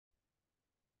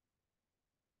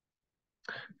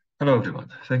Hello, everyone.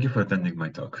 Thank you for attending my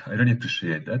talk. I really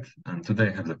appreciate that. And today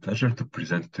I have the pleasure to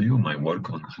present to you my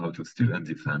work on how to steal and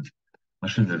defend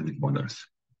machine learning models.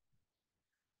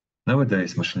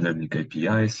 Nowadays, machine learning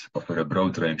APIs offer a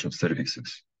broad range of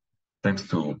services. Thanks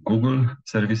to Google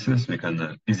services, we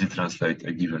can easily translate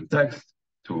a given text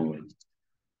to,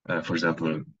 for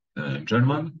example,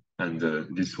 German. And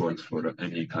this works for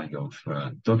any kind of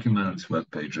documents, web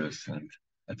pages, and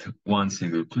at one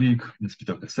single click, in the speed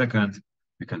of a second,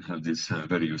 we can have this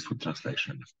very useful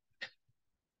translation.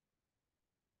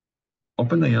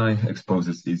 OpenAI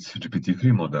exposes its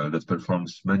GPT-3 model that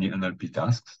performs many NLP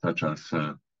tasks, such as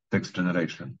text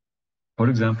generation. For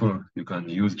example, you can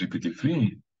use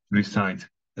GPT-3 to recite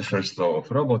the first law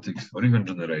of robotics or even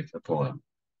generate a poem.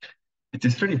 It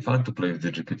is really fun to play with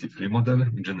the GPT-3 model.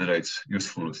 It generates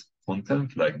useful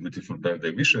content like beautiful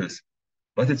birthday wishes,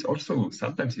 but it's also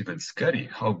sometimes even scary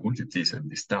how good it is at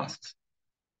these tasks.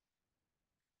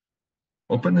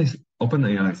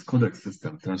 OpenAI's codex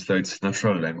system translates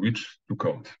natural language to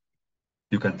code.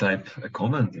 You can type a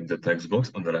comment in the text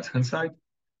box on the left-hand side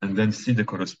and then see the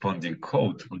corresponding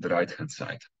code on the right-hand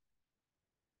side.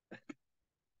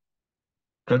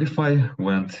 Clarify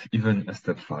went even a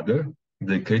step further.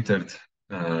 They catered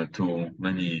to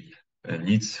many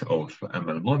needs of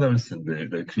ML models and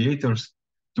the creators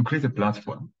to create a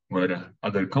platform where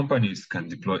other companies can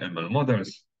deploy ML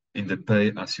models in the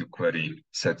pay-as-you-query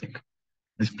setting.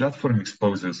 This platform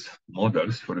exposes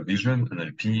models for vision,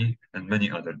 NLP, and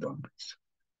many other domains.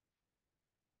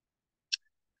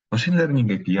 Machine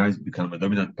learning APIs become a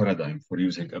dominant paradigm for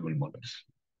using ML models.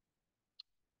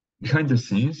 Behind the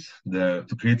scenes,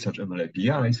 to create such ML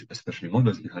APIs, especially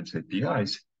models behind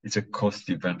APIs, it's a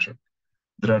costly venture.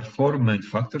 There are four main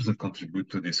factors that contribute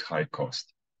to this high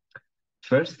cost.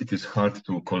 First, it is hard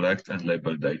to collect and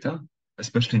label data,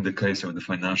 especially in the case of the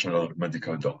financial or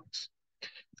medical domains.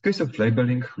 In the case of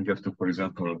labeling, we have to, for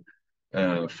example,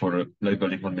 for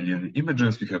labeling 1 million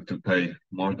images, we have to pay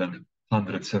more than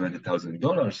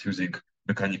 $170,000 using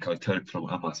mechanical turk from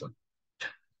Amazon.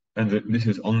 And this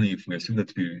is only if we assume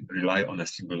that we rely on a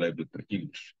single label per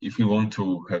image. If we want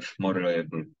to have more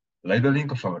reliable labeling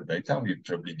of our data, we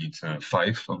probably need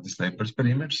 5 of these labels per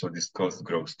image. So this cost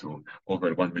grows to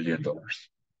over $1 million.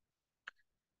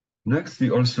 Next, we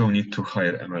also need to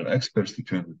hire ML experts to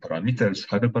tune parameters,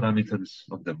 hyperparameters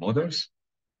of the models.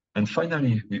 And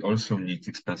finally, we also need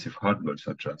expensive hardware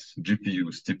such as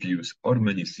GPUs, TPUs, or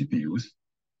many CPUs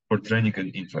for training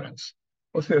and inference.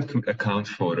 Also, we have to account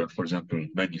for example,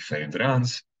 many failed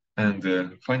runs. And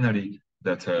finally,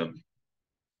 that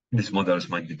these models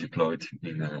might be deployed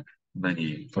in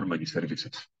for many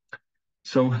services.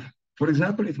 So, for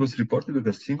example, it was reported that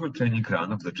a single training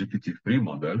run of the GPT-3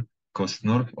 model cost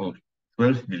north of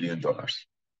 $12 million.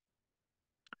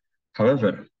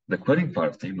 However, the querying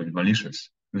party was malicious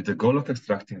with the goal of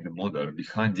extracting the model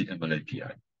behind the ML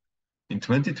API. In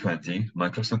 2020,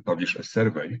 Microsoft published a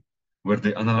survey where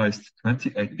they analyzed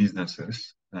 28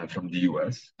 businesses from the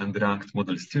US and ranked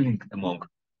model stealing among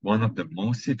one of the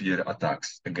most severe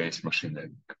attacks against machine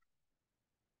learning.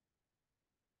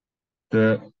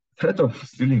 The threat of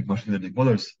stealing machine learning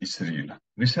models is real.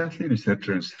 Recently,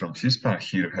 researchers from CISPA,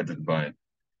 here headed by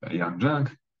Yang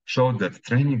Zhang, showed that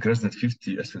training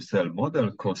ResNet-50 SSL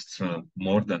model costs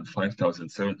more than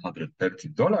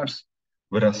 $5,730,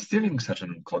 whereas stealing such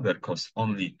an encoder costs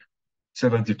only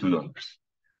 $72.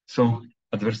 So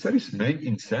adversaries' main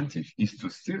incentive is to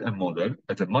steal a model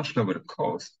at a much lower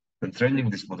cost than training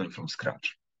this model from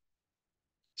scratch.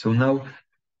 So now,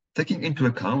 taking into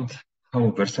account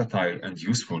how versatile and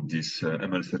useful these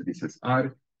ML services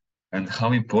are, and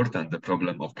how important the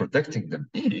problem of protecting them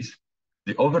is,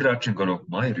 the overarching goal of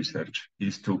my research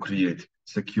is to create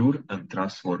secure and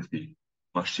trustworthy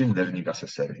machine learning as a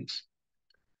service.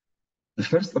 The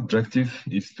first objective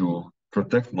is to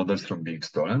protect models from being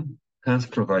stolen, hence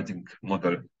providing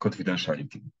model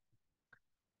confidentiality.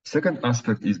 Second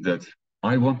aspect is that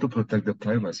I want to protect the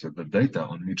privacy of the data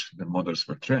on which the models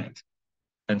were trained.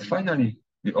 And finally,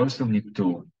 we also need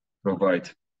to provide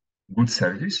good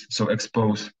service, so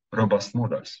expose robust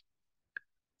models.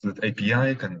 So that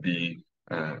API can be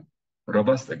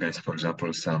robust against, for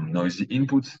example, some noisy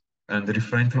inputs and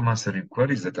refrain from answering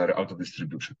queries that are out of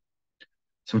distribution.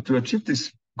 So to achieve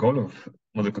this goal of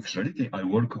model confidentiality, I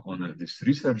work on this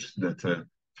research that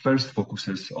first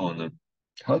focuses on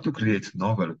how to create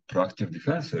novel proactive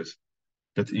defenses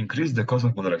that increase the cost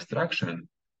of model extraction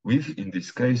with, in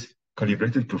this case,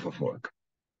 calibrated proof of work.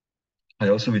 I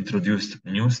also introduced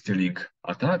new stealing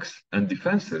attacks and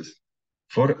defenses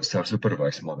for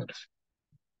self-supervised models.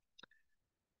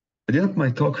 At the end of my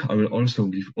talk, I will also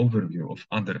give overview of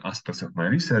other aspects of my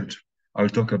research, I'll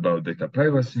talk about data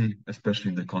privacy, especially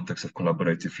in the context of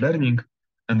collaborative learning.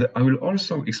 And I will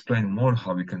also explain more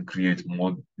how we can create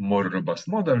more robust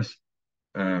models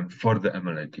for the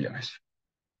ML APIs.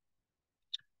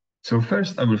 So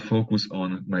first, I will focus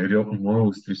on my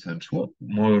most recent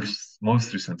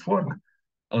work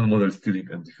on model stealing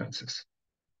and defenses.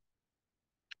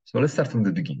 So let's start from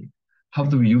the beginning. How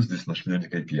do we use these machine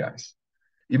learning APIs?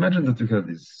 Imagine that you have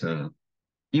this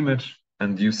image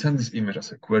and you send this image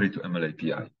as a query to ML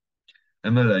API.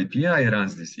 ML API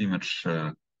runs this image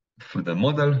for the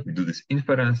model, we do this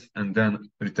inference, and then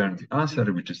return the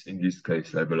answer, which is in this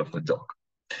case label of a dog.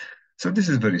 So this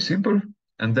is very simple.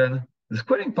 And then the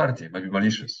querying party might be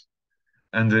malicious.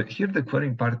 And here the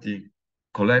querying party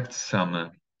collects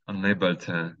some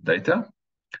unlabeled data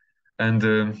and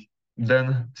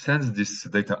then sends these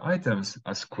data items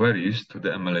as queries to the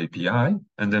ML API,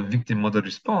 and then victim model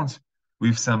responds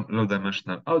with some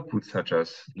low-dimensional output such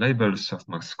as labels,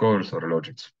 softmax scores, or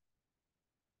logics.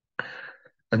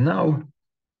 And now,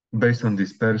 based on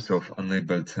these pairs of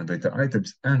unlabeled data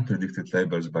items and predicted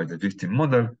labels by the victim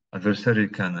model, adversary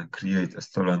can create a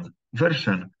stolen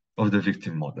version of the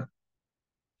victim model.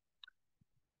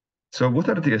 So what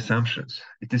are the assumptions?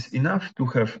 It is enough to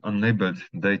have unlabeled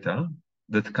data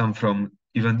that come from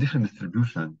even different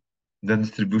distribution than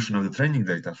distribution of the training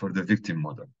data for the victim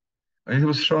model. And it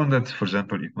was shown that, for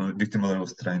example, if the victim model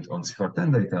was trained on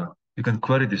CIFAR10 data, you can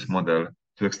query this model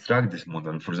to extract this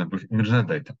model, for example, ImageNet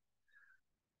data.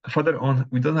 Further on,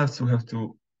 we don't have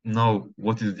to know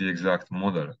what is the exact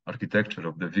model architecture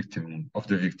of the victim.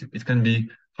 It can be,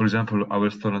 for example, our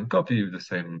stolen copy with the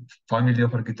same family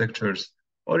of architectures,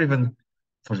 or even,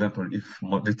 for example, if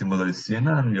victim model is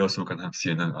CNN, we also can have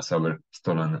CNN as our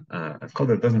stolen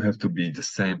encoder. It doesn't have to be the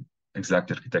same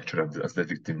exact architecture as the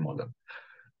victim model.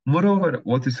 Moreover,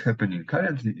 what is happening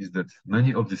currently is that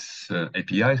many of these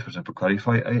APIs, for example,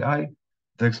 Clarify AI,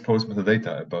 they expose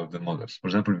metadata about the models. For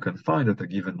example, you can find that a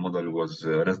given model was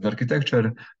REST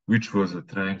architecture, which was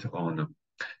trained on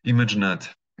ImageNet,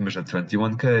 ImageNet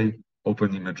 21K,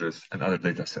 open images, and other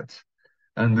data sets.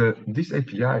 And these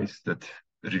APIs that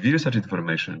reveal such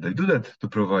information, they do that to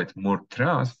provide more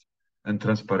trust and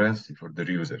transparency for their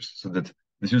users, so that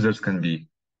these users can be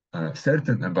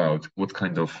certain about what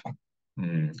kind of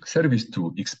service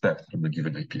to expect from a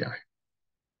given API.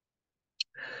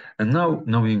 And now,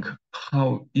 knowing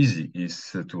how easy it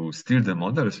is to steal the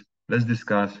models, let's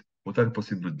discuss what are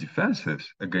possible defenses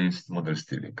against model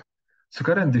stealing. So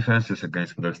current defenses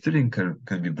against model stealing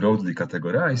can be broadly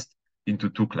categorized into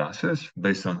two classes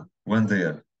based on when they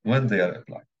are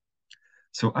applied.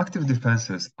 So active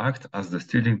defenses act as the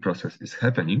stealing process is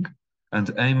happening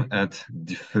and aim at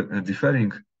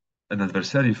deferring an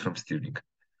adversary from stealing.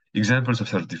 Examples of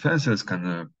such defenses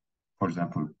can, for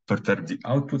example, perturb the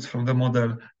outputs from the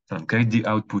model, truncate the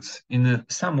outputs in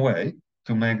some way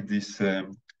to make this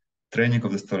training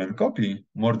of the stolen copy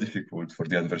more difficult for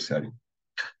the adversary.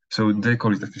 So they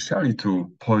call it officially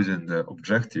to poison the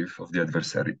objective of the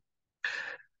adversary.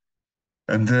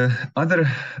 And the other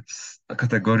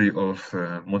category of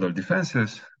model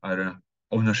defenses are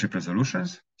ownership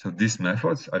resolutions. So these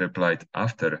methods are applied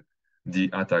after the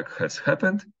attack has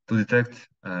happened to detect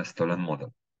a stolen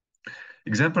model.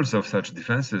 Examples of such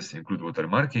defenses include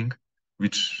watermarking,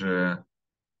 which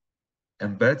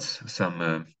embeds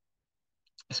some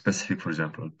specific, for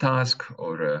example, task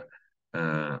or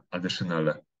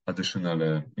additional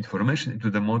information into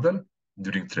the model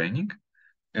during training.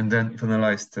 And then if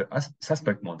analyzed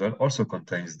suspect model also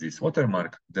contains this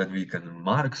watermark, then we can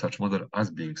mark such model as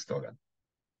being stolen.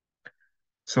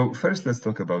 So first, let's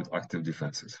talk about active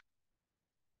defenses.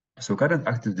 So current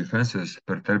active defenses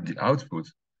perturb the output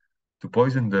to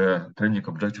poison the training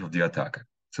objective of the attacker.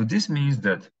 So this means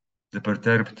that the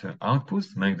perturbed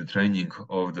outputs make the training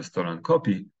of the stolen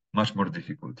copy much more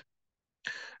difficult.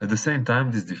 At the same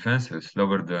time, these defenses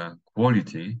lower the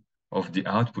quality of the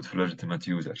output for legitimate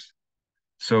users.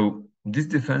 So these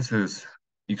defenses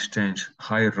exchange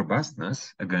higher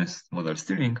robustness against model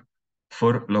stealing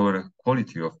for lower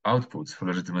quality of outputs for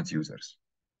legitimate users.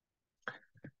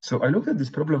 So I looked at this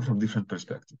problem from different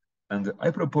perspectives, and I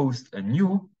proposed a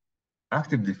new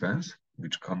active defense,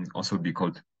 which can also be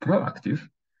called proactive,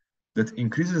 that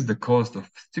increases the cost of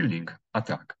stealing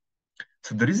attack.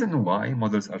 So the reason why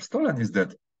models are stolen is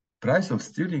that price of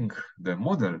stealing the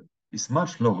model is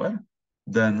much lower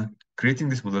than creating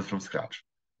this model from scratch.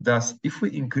 Thus, if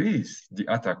we increase the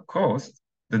attack cost,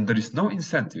 then there is no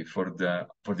incentive for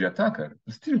the attacker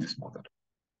to steal this model.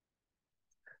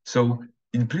 So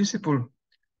in principle,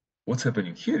 what's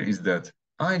happening here is that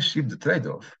I shift the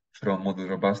trade-off from model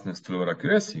robustness to lower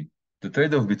accuracy, the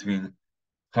trade-off between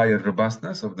higher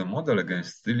robustness of the model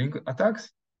against stealing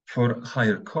attacks for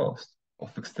higher cost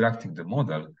of extracting the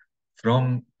model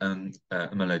from an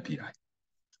ML API.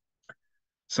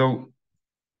 So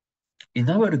in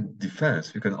our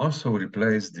defense, we can also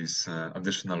replace this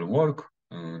additional work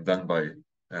done by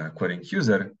querying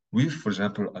user with, for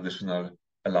example, additional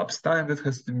elapsed time that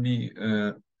has to be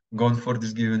gone for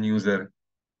this given user.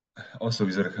 Also,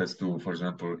 user has to, for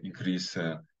example, increase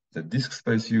the disk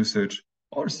space usage,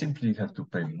 or simply have to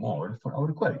pay more for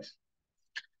our queries.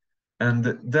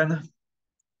 And then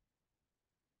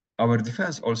our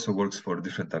defense also works for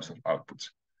different types of outputs.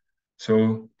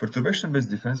 So perturbation-based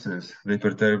defenses, they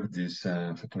perturb these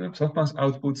softmax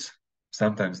outputs.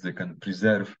 Sometimes they can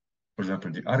preserve, for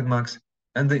example, the argmax,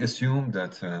 and they assume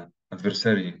that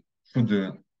adversary should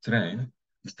train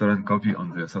the stolen copy on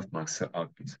the softmax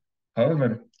outputs.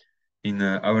 However, in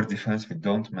our defense, we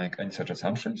don't make any such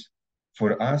assumptions.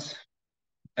 For us,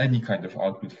 any kind of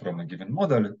output from a given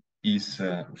model is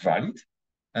valid,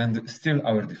 and still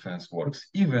our defense works,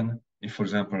 even if, for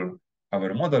example,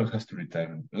 our model has to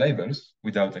return labels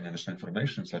without any additional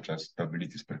information, such as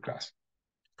probabilities per class.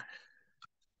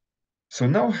 So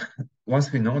now,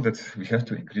 once we know that we have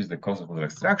to increase the cost of model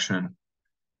extraction,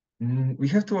 we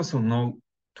have to also know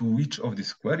to which of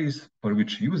these queries for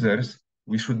which users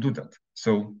we should do that.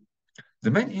 So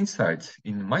the main insight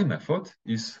in my method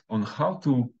is on how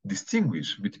to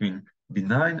distinguish between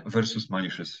benign versus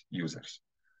malicious users.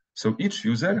 So each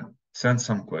user sends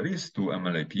some queries to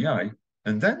ML API,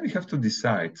 and then we have to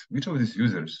decide which of these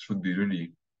users should be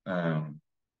really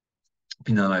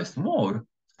penalized more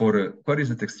for queries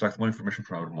that extract more information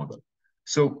from our model.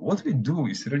 So what we do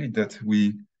is really that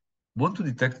we want to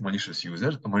detect malicious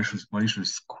users, or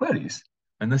malicious queries,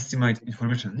 and estimate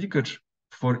information leakage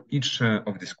for each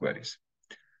of these queries.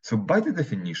 So by the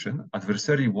definition,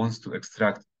 adversary wants to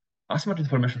extract as much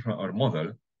information from our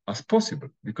model as possible,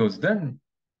 because then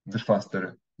the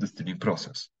faster the stealing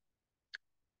process.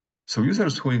 So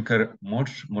users who incur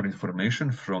much more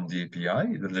information from the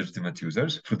API than legitimate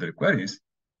users through their queries,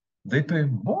 they pay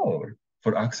more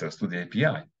for access to the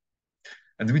API.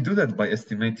 And we do that by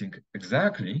estimating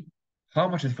exactly how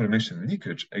much information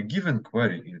leakage a given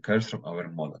query incurs from our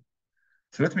model.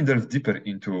 So let me delve deeper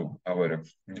into our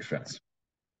defense.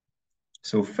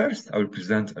 So first, I will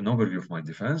present an overview of my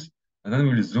defense, and then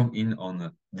we will zoom in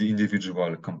on the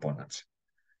individual components.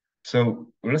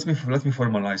 So let me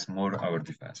formalize more our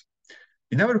defense.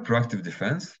 In our proactive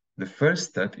defense, the first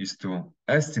step is to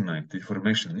estimate the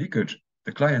information leakage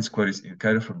the client's queries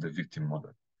incur from the victim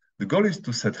model. The goal is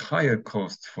to set higher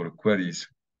costs for queries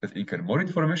that incur more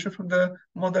information from the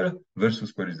model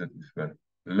versus queries that incur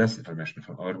less information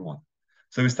from our model.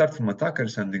 So we start from attacker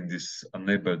sending these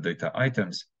enabled data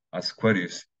items as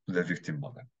queries to the victim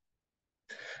model.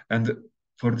 And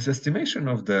for this estimation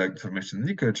of the information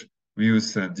leakage, we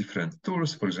use different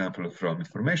tools, for example, from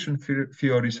information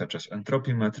theory, such as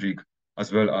entropy metric,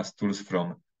 as well as tools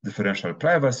from differential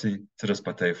privacy, such as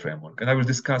Pate framework. And I will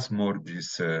discuss more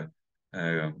these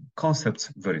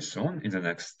concepts very soon in the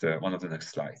next one of the next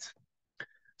slides.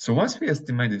 So once we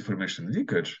estimate information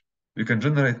leakage, we can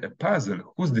generate a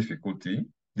puzzle whose difficulty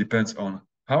depends on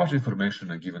how much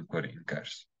information a given query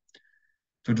incurs.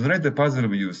 To generate the puzzle,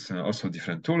 we use also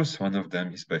different tools. One of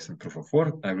them is based on proof of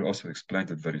work. I will also explain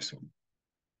that very soon.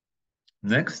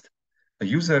 Next, a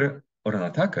user or an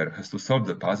attacker has to solve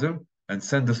the puzzle and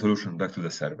send the solution back to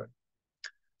the server.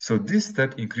 So this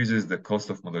step increases the cost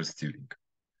of model stealing.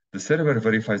 The server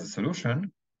verifies the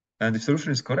solution, and if the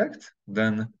solution is correct,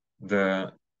 then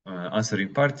the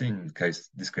answering party, in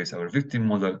this case our victim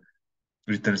model,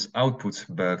 returns outputs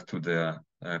back to the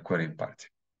querying party.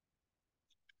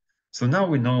 So now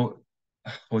we know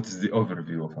what is the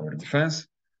overview of our defense,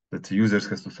 that the users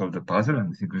has to solve the puzzle, and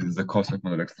this increases the cost of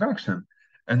model extraction.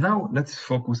 And now let's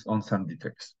focus on some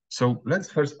details. So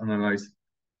let's first analyze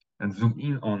and zoom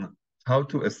in on how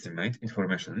to estimate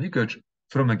information leakage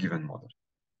from a given model.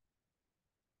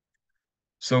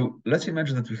 So let's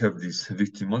imagine that we have this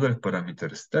victim model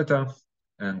parameters theta,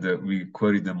 and we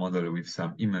query the model with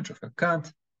some image of a cat,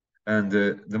 and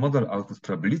the model outputs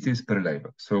probabilities per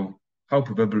label. So how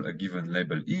probable a given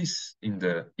label is in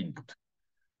the input.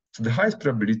 So the highest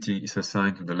probability is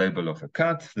assigned to the label of a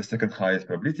cat. The second highest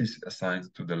probability is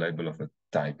assigned to the label of a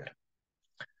tiger.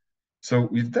 So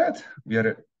with that, we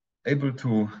are able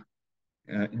to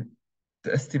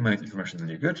estimate information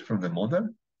leakage from the model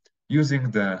using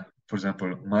the, for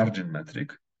example, margin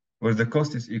metric, where the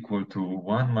cost is equal to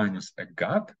 1 minus a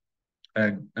gap,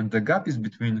 and the gap is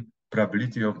between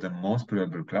probability of the most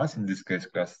probable class, in this case,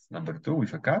 class number 2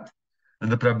 with a cat,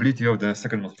 and the probability of the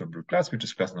second most probable class, which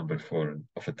is class number 4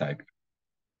 of a tiger.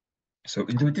 So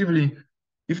intuitively,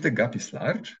 if the gap is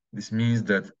large, this means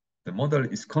that the model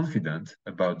is confident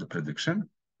about the prediction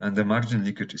and the margin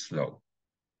leakage is low.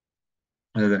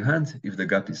 On the other hand, if the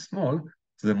gap is small,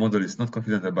 so the model is not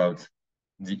confident about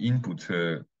the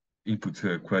input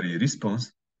query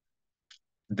response,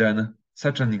 then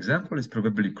such an example is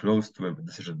probably close to a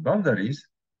decision boundaries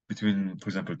between, for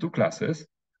example, two classes.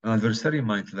 An adversary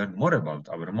might learn more about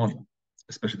our model,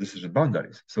 especially decision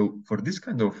boundaries. So for this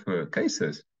kind of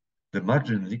cases, the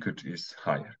margin leakage is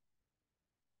higher.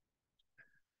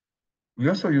 We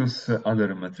also use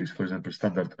other metrics, for example,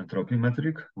 standard entropy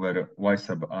metric, where y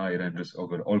sub I ranges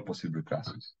over all possible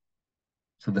classes.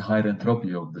 So the higher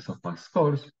entropy of the softmax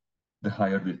scores, the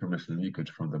higher the information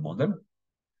leakage from the model.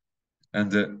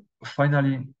 And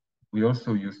finally, we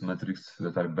also use metrics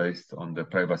that are based on the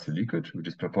privacy leakage, which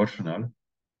is proportional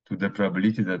to the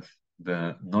probability that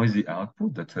the noisy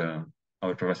output that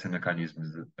our privacy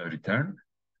mechanisms return,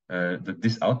 that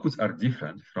these outputs are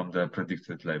different from the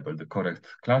predicted label, the correct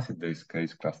class, in this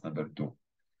case, class number 2.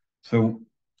 So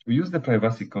we use the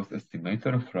privacy cost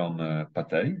estimator from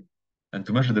PATE, and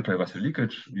to measure the privacy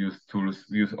leakage, we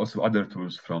use also other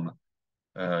tools from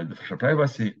the social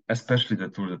privacy, especially the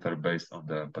tools that are based on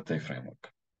the PATE framework.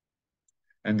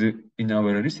 And in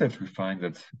our research, we find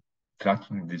that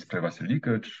tracking this privacy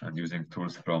leakage and using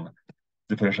tools from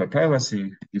the social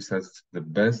privacy gives us the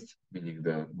best, meaning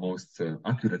the most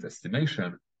accurate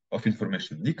estimation of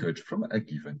information leakage from a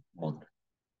given model.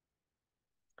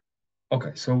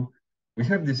 Okay, so we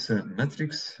have these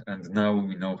metrics, and now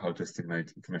we know how to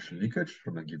estimate information leakage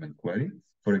from a given query,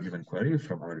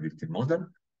 from our victim model.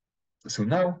 So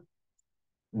now,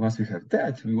 once we have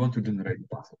that, we want to generate a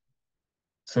puzzle.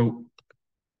 So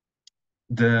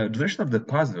the generation of the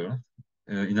puzzle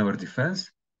in our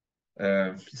defense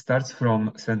starts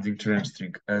from sending challenge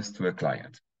string S to a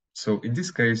client. So in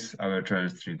this case, our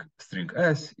challenge string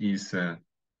S is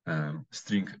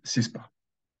string CISPA.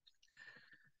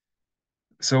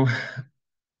 So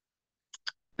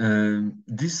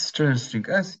this challenge string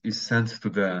S is sent to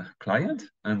the client,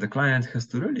 and the client has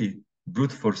to really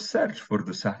brute force search for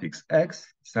the suffix X,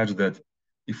 such that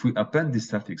if we append this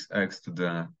suffix X to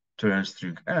the challenge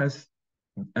string S,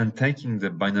 and taking the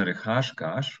binary hash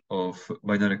of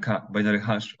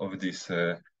this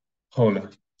whole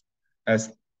S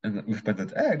and with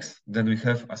appended X, then we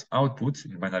have as output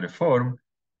in binary form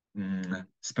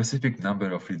specific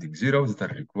number of leading zeros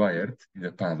that are required in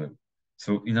the puzzle.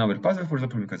 So in our puzzle, for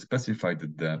example, we can specify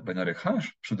that the binary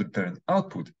hash should return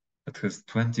output that has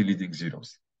 20 leading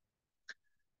zeros.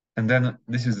 And then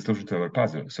this is the solution to our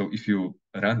puzzle. So if you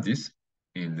run this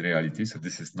in reality, so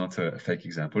this is not a fake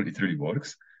example, it really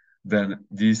works, then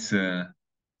this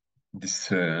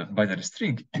binary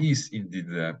string is indeed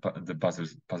the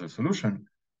puzzle solution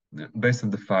based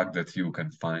on the fact that you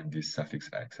can find this suffix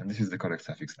X, and this is the correct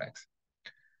suffix X.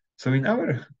 So in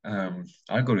our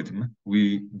algorithm,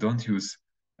 we don't use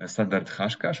a standard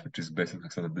hash cache, which is based on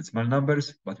hexadecimal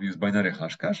numbers, but we use binary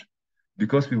hash cache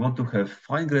because we want to have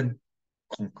fine-grained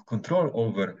control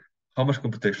over how much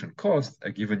computation cost a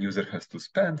given user has to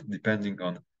spend, depending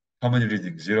on how many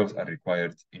leading zeros are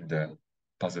required in the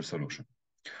puzzle solution.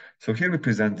 So here we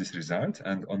present this result,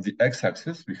 and on the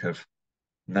x-axis, we have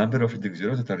number of leading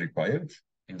zeros that are required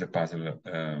in the puzzle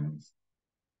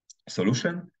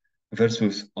solution,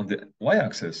 versus on the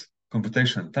y-axis,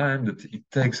 computation time that it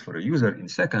takes for a user in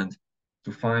seconds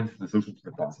to find the solution to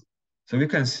the puzzle. So we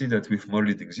can see that with more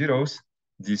leading zeros,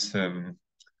 this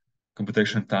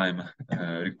computation time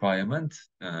requirement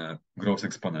grows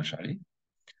exponentially.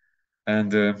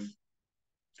 And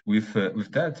with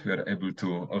that, we are able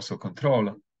to also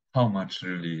control how much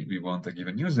really we want a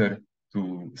given user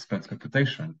to spend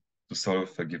computation to solve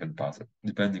a given puzzle,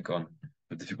 depending on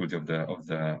the difficulty of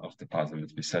the puzzle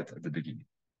that we set at the beginning.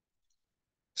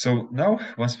 So now,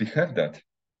 once we have that,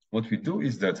 what we do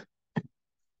is that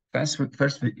first we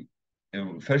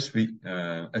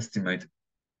estimate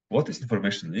what is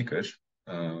information leakage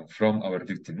from our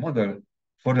victim model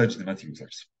for legitimate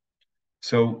users.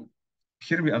 So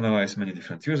here we analyze many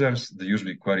different users. They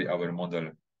usually query our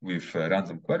model with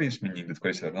random queries, meaning that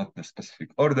queries are not in a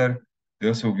specific order. They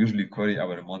also usually query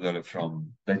our model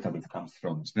from data that comes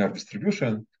from similar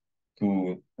distribution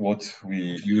to what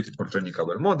we use for training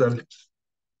our model.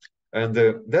 And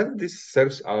then this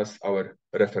serves as our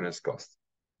reference cost.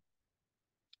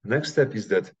 Next step is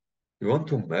that we want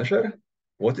to measure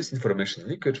what is information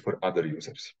leakage for other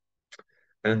users.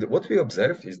 And what we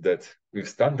observe is that with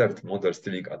standard model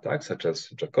stealing attacks, such as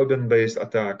Jacobian-based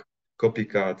attack,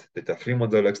 copycat, data-free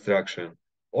model extraction,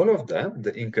 all of them,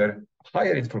 they incur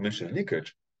higher information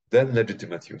leakage than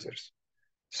legitimate users.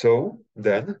 So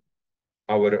then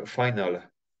our final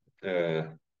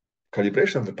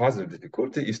calibration of the puzzle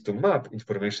difficulty is to map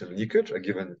information leakage, a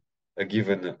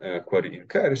given query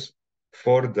incurs,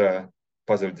 for the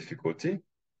puzzle difficulty.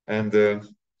 And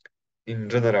in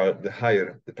general, the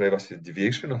higher the privacy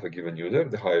deviation of a given user,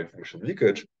 the higher information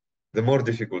leakage, the more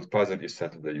difficult puzzle is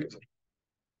sent to the user.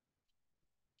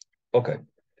 Okay,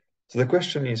 so the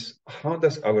question is, how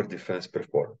does our defense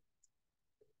perform?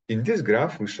 In this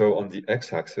graph, we show on the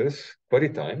x-axis query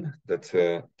time that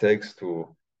takes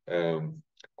to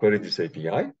query this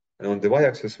API. And on the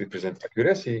y-axis, we present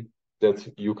accuracy that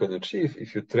you can achieve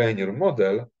if you train your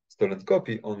model, stolen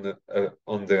copy, on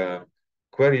the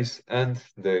queries and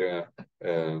their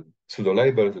pseudo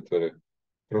labels that were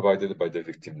provided by the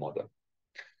victim model.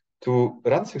 To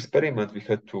run this experiment, we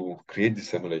had to create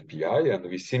this ML API, and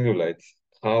we simulate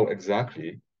how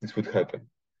exactly this would happen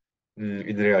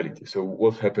in reality. So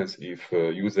what happens if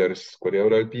users query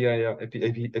our API,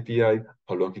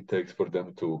 how long it takes for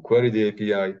them to query the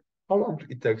API, how long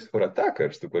it takes for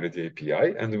attackers to query the API,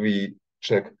 and we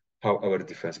check how our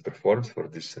defense performs for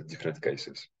these different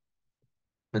cases.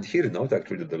 And here note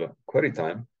actually that the query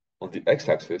time on the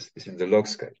x-axis is in the log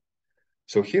scale.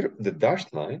 So here the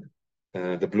dashed line,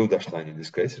 the blue dashed line in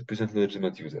this case, represents the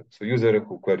legitimate user. So user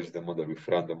who queries the model with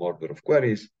random order of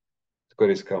queries. The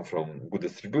queries come from good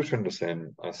distribution, the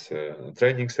same as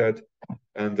training set.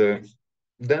 And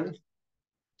then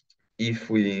if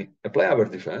we apply our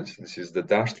defense, this is the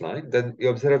dashed line, then we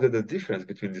observe that the difference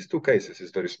between these two cases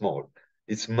is very small.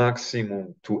 It's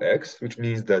maximum 2x, which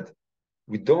means that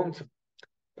we don't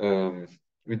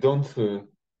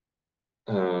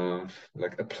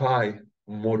like apply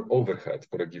more overhead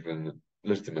for a given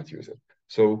legitimate user.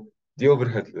 So the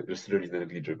overhead is really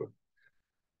negligible.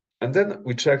 And then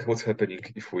we check what's happening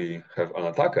if we have an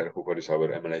attacker who queries our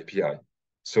ML API.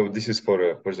 So this is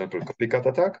for example, copycat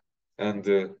attack. And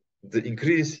the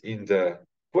increase in the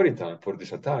query time for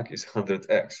this attack is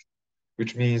 100x,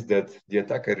 which means that the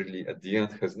attacker really at the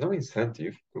end has no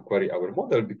incentive to query our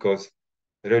model, because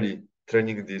really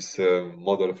training this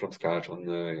model from scratch on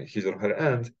his or her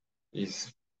end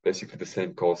is basically the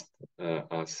same cost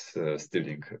as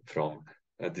stealing from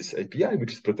this API,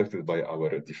 which is protected by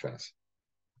our defense.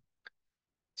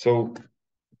 So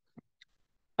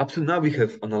up to now, we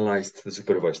have analyzed the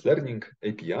supervised learning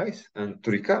APIs. And to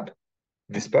recap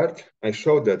this part, I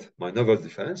showed that my novel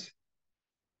defense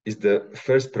is the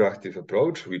first proactive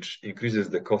approach, which increases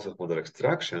the cost of model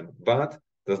extraction, but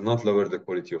does not lower the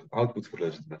quality of output for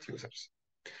legitimate users.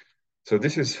 So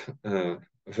this is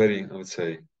very, I would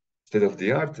say, state of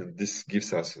the art, and this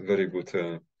gives us very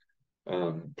good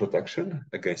protection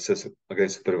against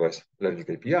supervised learning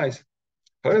APIs.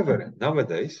 However,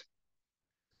 nowadays,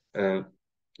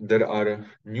 there are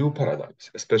new paradigms,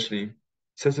 especially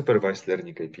self-supervised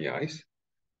learning APIs.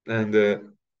 And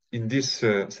in this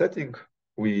setting,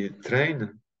 we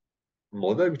train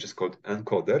model, which is called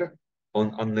encoder,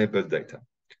 on unlabeled data.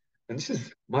 And this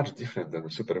is much different than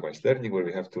supervised learning, where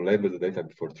we have to label the data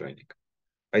before training.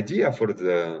 Idea for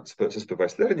the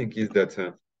supervised learning is that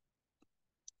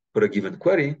for a given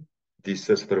query, these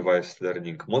supervised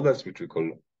learning models, which we call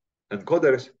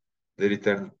encoders, they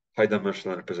return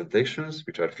high-dimensional representations,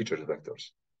 which are feature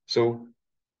vectors. So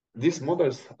these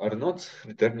models are not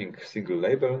returning single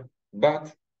label,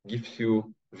 but gives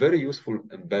you very useful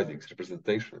embeddings,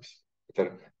 representations that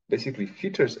are basically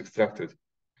features extracted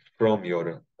from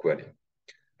your query.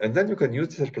 And then you can use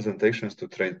these representations to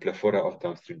train plethora of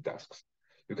downstream tasks.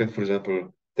 You can, for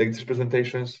example, take these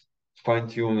representations,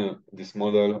 fine-tune this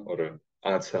model, or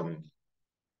add some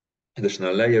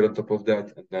additional layer on top of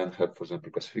that, and then have, for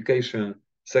example, classification,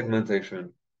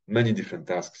 segmentation, many different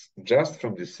tasks just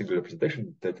from this single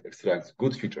representation that extracts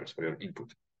good features for your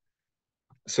input.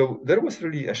 So there was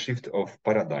really a shift of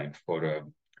paradigm for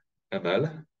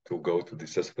ML to go to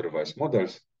these self-supervised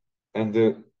models.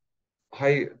 And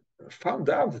I found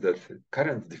out that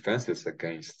current defenses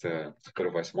against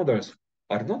supervised models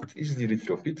are not easily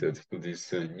retrofitted to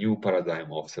this new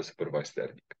paradigm of self-supervised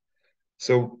learning.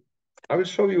 So I will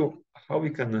show you how we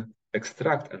can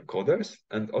extract encoders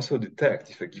and also detect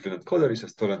if a given encoder is a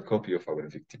stolen copy of our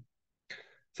victim.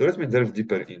 So let me delve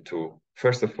deeper into,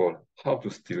 first of all, how to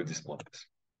steal these models.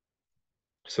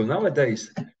 So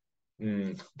nowadays,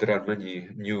 there are many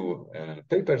new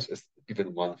papers,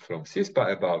 even one from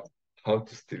CISPA, about how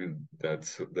to steal the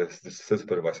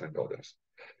self-supervised encoders.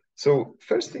 So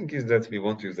first thing is that we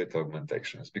want to use data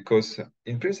augmentations, because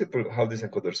in principle, how these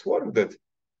encoders work, that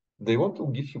they want to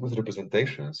give you good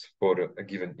representations for a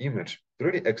given image to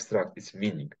really extract its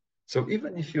meaning. So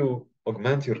even if you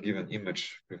augment your given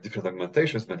image with different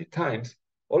augmentations many times,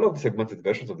 all of these augmented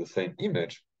versions of the same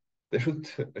image they should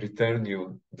return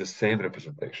you the same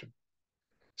representation.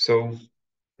 So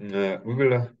we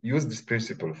will use this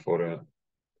principle for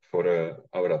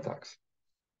our attacks.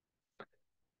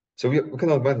 So we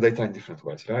can augment data in different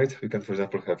ways, right? We can, for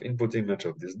example, have input image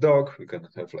of this dog. We can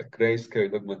have like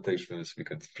grayscale augmentations. We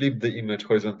can flip the image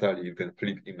horizontally. You can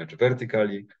flip image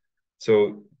vertically.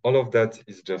 So all of that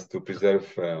is just to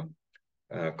preserve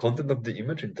content of the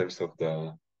image in terms of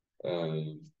the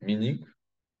meaning,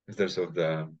 in terms of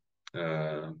the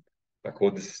like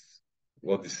what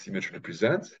this image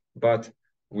represents, but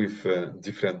with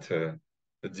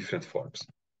different forms.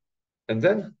 And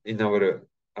then in our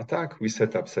attack, we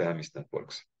set up Siamese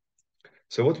networks.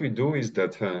 So what we do is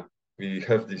that we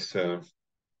have this stolen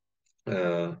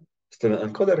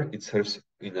encoder. It serves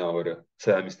in our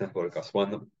Siamese network as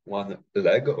one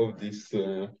leg of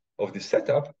this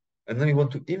setup, and then we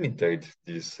want to imitate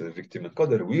this victim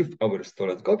encoder with our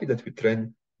stolen copy that we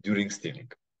train during stealing.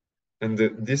 And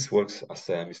this works as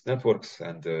Siamese networks,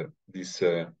 and this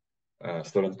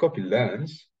stolen copy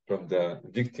learns from the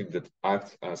victim that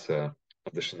acts as an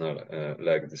additional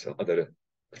leg, this other,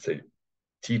 let's say,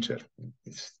 teacher.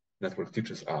 This network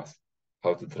teaches us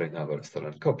how to train our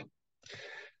stolen copy.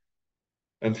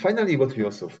 And finally, what we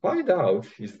also find out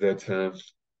is that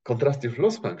contrastive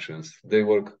loss functions, they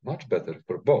work much better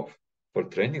for both, for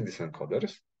training these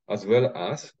encoders, as well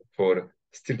as for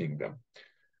stealing them.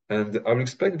 And I will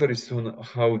explain very soon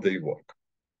how they work.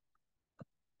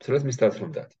 So let me start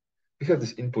from that. We have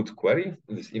this input query,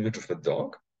 this image of a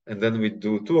dog, and then we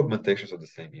do two augmentations of the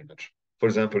same image. For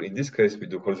example, in this case, we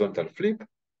do horizontal flip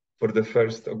for the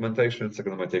first augmentation.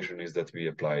 Second augmentation is that we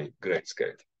apply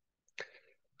grayscale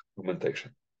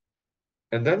augmentation.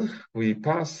 And then we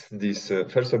pass this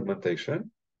first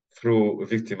augmentation through a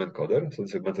victim encoder. So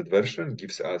this augmented version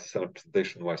gives us some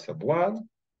representation y sub 1.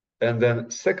 And then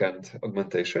second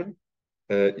augmentation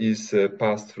is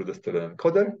passed through the stolen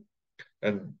encoder.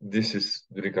 And this is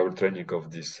during our training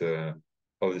of this stolen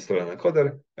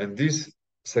encoder. And this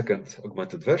second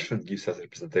augmented version gives us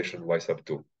representation y sub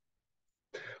 2.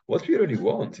 What we really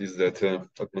want is that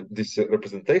these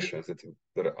representations that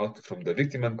are out from the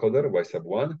victim encoder y sub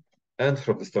 1 and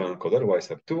from the stolen encoder y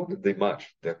sub 2, that they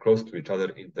match. They're close to each other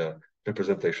in the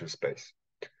representation space.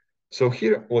 So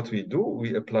here, what we do,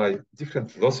 we apply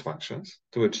different loss functions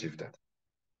to achieve that.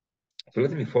 So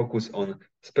let me focus on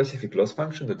specific loss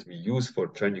function that we use for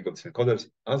training of these encoders,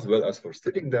 as well as for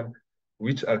stealing them,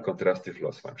 which are contrastive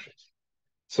loss functions.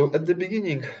 So at the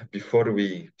beginning, before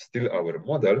we steal our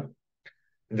model,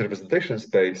 in the representation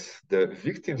space, the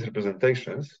victim's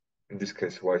representations, in this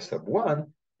case y sub 1,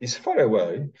 is far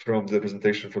away from the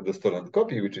representation from the stolen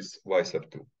copy, which is y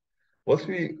sub 2. What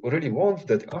we really want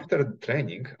that after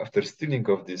training, after stealing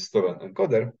of this stolen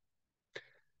encoder,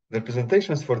 the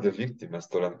representations for the victim and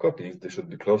stolen copies, they should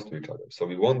be close to each other. So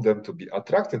we want them to be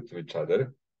attracted to each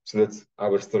other so that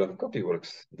our stolen copy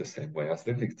works the same way as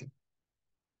the victim.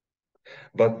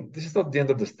 But this is not the end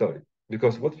of the story,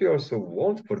 because what we also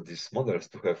want for these models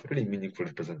to have really meaningful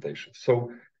representations.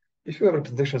 So if you have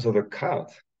representations of a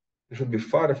cat, it should be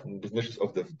far from representations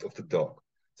of the dog.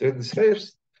 So this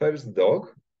first dog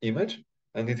image,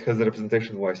 and it has the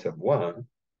representation y sub 1,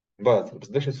 but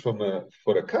representations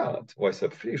for a cat, y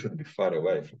sub 3 should be far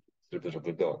away from the representation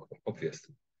of the dog,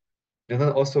 obviously. And then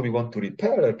also we want to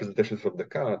repair representations from the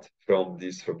cat from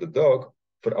the dog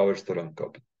for our stolen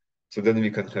copy. So then we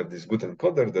can have this good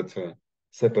encoder that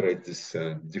separate these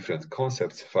different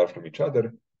concepts far from each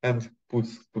other and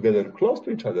puts together close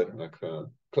to each other, like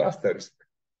clusters,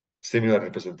 similar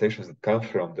representations that come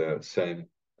from the same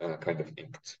kind of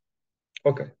inputs.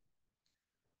 Okay.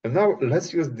 And now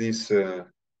let's use this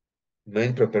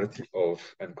main property of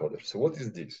encoder. So what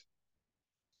is this?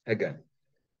 Again,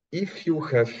 if you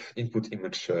have input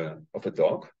image of a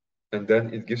dog, and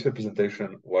then it gives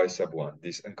representation y sub 1,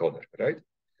 this encoder, right?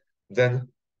 Then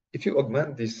if you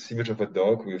augment this image of a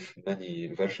dog with many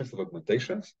versions of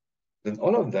augmentations, then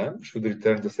all of them should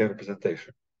return the same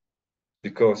representation,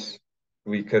 because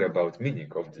we care about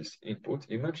meaning of this input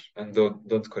image and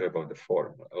don't care about the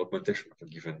form, augmentation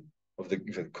of the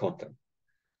given content.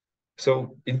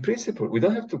 So in principle, we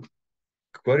don't have to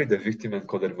query the victim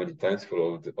encoder many times for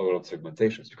all of the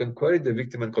segmentations. You can query the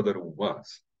victim encoder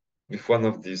once with one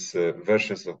of these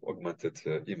versions of augmented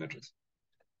images.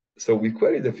 So we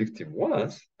query the victim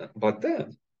once, but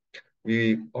then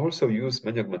we also use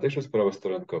many augmentations for our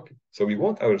stolen copy. So we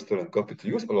want our stolen copy to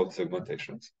use all of these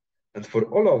augmentations, and for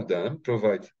all of them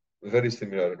provide very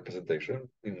similar representation,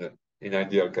 in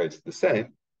ideal case the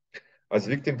same, as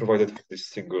victim provided for this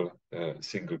single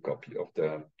copy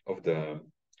of the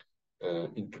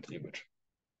input image.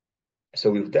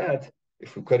 So with that,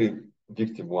 if we query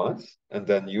victim once and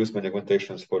then use many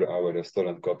augmentations for our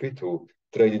stolen copy to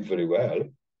train it very well,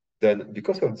 then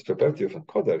because of this property of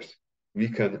encoders, we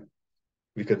can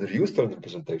reuse stolen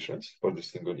representations for the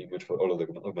single image for all of the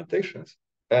augmentations.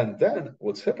 And then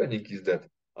what's happening is that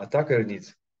attacker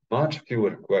needs much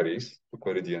fewer queries to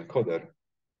query the encoder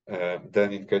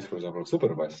than in case, for example,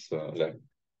 supervised learning.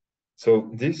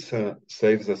 So this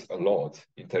saves us a lot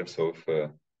in terms of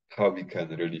how we can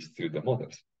really steal the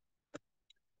models.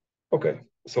 Okay,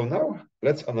 so now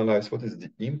let's analyze what is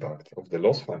the impact of the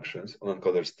loss functions on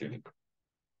encoder stealing.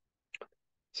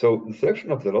 So the selection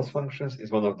of the loss functions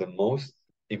is one of the most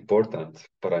important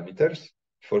parameters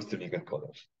for stealing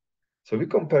encoders. So we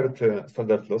compared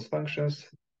standard loss functions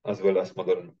as well as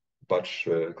modern batch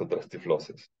contrastive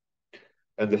losses.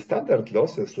 And the standard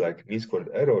losses like mean squared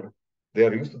error, they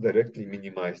are used to directly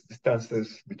minimize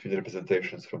distances between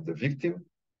representations from the victim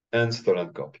and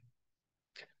stolen copy.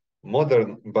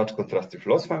 Modern batch contrastive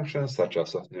loss functions, such as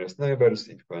soft nearest neighbors,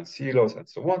 influence C loss, and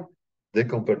so on, they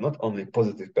compare not only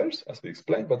positive pairs, as we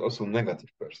explained, but also negative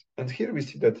pairs. And here we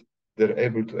see that they're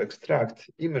able to extract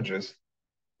images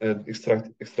and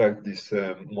extract this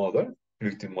model,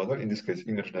 victim model, in this case,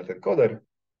 ImageNet encoder,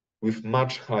 with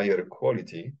much higher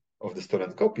quality of the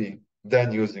stolen copy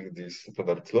than using these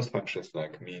standard loss functions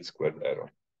like mean squared error.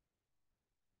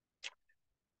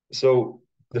 So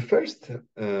the first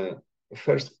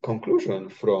conclusion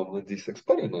from these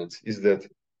experiments is that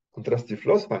contrastive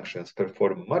loss functions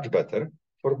perform much better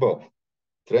for both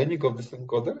training of these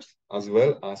encoders as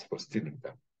well as for stealing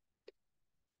them.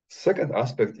 Second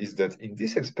aspect is that in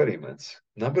these experiments,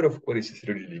 number of queries is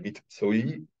really limited. So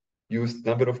we used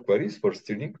number of queries for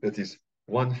stealing that is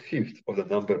 1/5 of the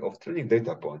number of training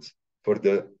data points for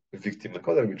the victim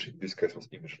encoder, which in this case was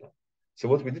ImageNet. So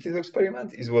what we did in this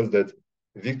experiment was that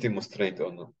victim was trained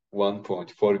on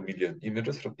 1.4 million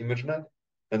images from ImageNet,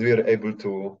 and we are able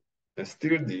to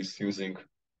steal this using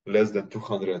less than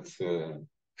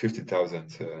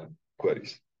 250,000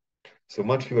 queries. So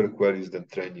much fewer queries than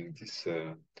training this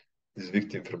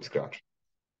victim from scratch.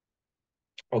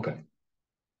 Okay.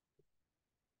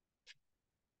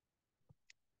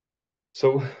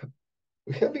 So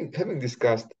having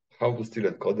discussed how to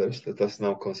steal encoders, let us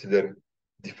now consider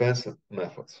defense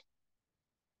methods.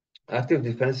 Active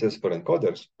defenses for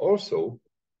encoders also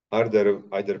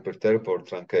either perturb or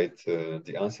truncate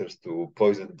the answers to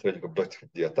poison the training objective of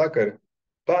the attacker,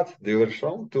 but they were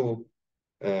shown to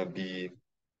be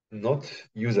not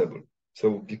usable.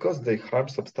 So because they harm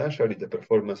substantially the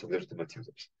performance of legitimate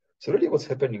users. So really what's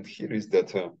happening here is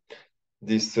that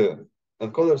these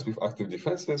encoders with active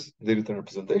defenses, they return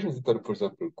representations that are, for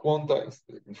example, quantized,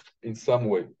 in some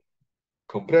way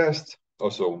compressed.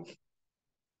 Also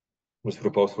was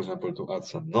proposed, for example, to add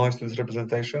some noise to these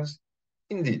representations.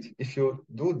 Indeed, if you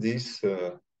do these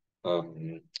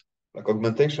like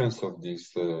augmentations of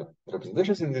these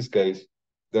representations in this case,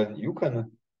 then you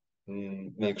can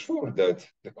make sure that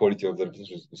the quality of the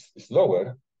representation is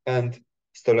lower, and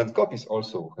stolen copies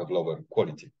also have lower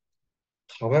quality.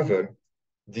 However,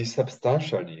 this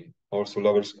substantially also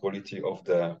lowers quality of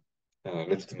the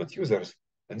legitimate users,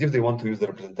 and if they want to use the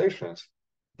representations,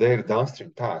 their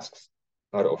downstream tasks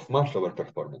are of much lower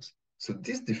performance. So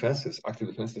these defenses, active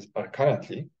defenses, are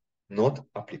currently not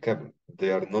applicable.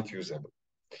 They are not usable.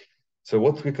 So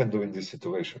what we can do in this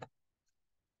situation?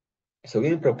 So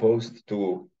we proposed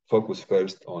to focus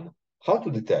first on how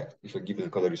to detect if a given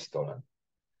encoder is stolen.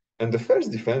 And the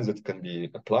first defense that can be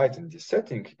applied in this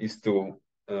setting is to,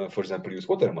 for example, use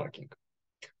watermarking.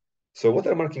 So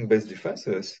watermarking-based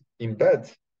defenses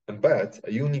embed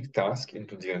a unique task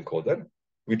into the encoder,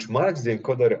 which marks the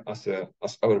encoder as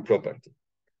our property.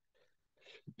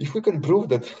 If we can prove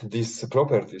that these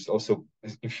properties also,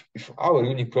 if our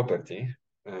unique property,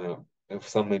 of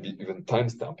some maybe even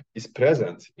timestamp, is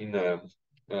present in a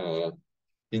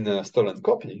stolen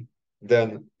copy,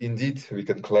 then indeed we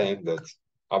can claim that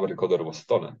our encoder was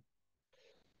stolen.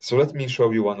 So let me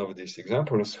show you one of these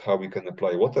examples, how we can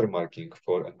apply watermarking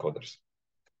for encoders.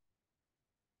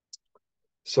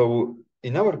 So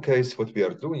in our case, what we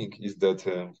are doing is that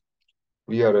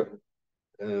we are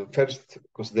first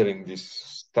considering this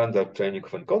standard training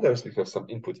of encoders. We have some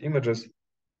input images.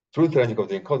 Through training of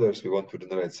the encoders, we want to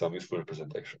generate some useful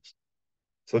representations.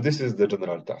 So this is the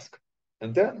general task.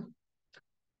 And then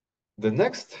the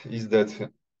next is that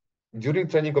during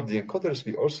training of the encoders,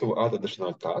 we also add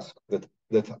additional task that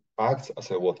acts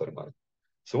as a watermark.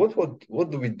 So what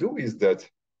do we do is that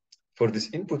for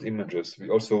these input images, we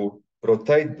also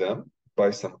rotate them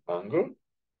by some angle,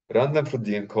 run them through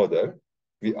the encoder.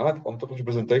 We add on top of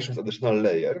representations additional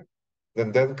layer,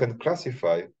 then can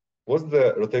classify what's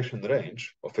the rotation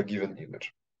range of a given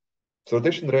image. So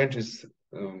rotation range is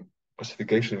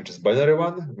classification which is binary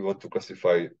one. We want to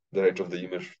classify the range of the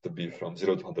image to be from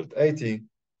 0 to 180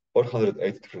 or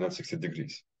 180 to 360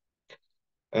 degrees.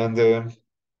 And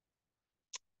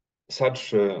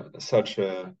such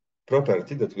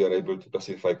property that we are able to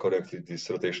classify correctly this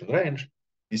rotation range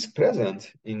is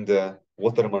present in the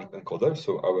watermark encoder,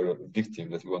 so our victim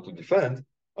that we want to defend,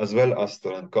 as well as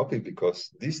stolen copy, because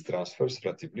this transfers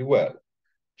relatively well.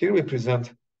 Here we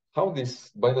present how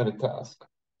this binary task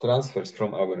transfers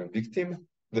from our victim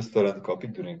the stolen copy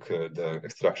during the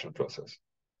extraction process.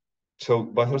 So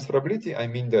by transferability, I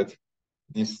mean that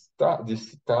this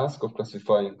task of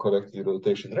classifying correctly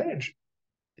rotation range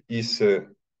is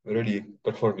really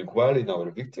performing well in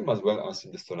our victim as well as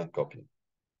in the stolen copy.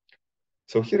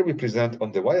 So here we present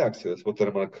on the y-axis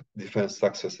watermark defense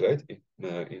success rate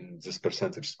in this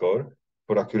percentage score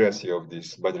for accuracy of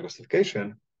this binary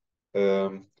classification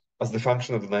as the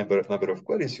function of the number of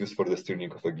queries used for the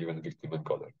steering of a given victim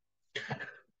encoder.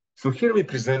 So here we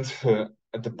present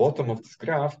at the bottom of this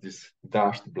graph, this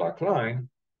dashed black line,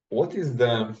 what is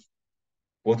the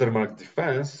watermark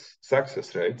defense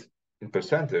success rate in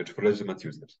percentage for legitimate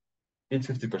users. It's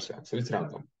 50%, so it's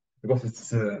random. Because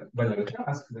it's a binary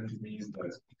task, then it means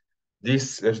that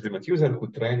this legitimate user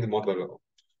who trained the model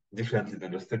differently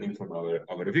than the steering from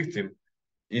our victim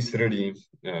is really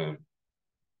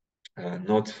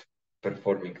not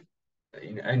performing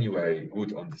in any way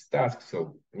good on this task.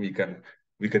 So we can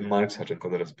mark such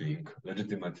encoder as being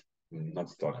legitimate, not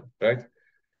stolen, right?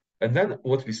 And then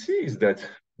what we see is that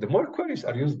the more queries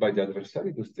are used by the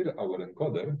adversary to steal our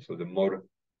encoder, so the more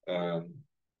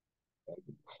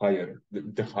higher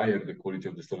the quality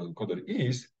of the stolen encoder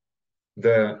is,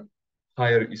 the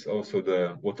higher is also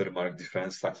the watermark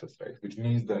defense success rate, which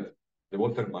means that the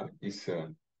watermark is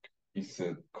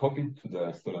copied to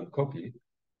the stolen copy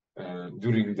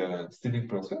during the stealing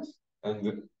process, and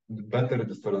the better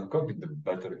the stolen copy, the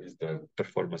better is the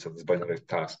performance of this binary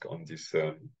task on this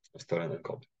stolen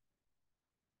encode.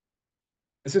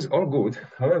 This is all good.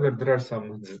 However, there are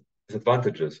some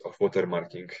disadvantages of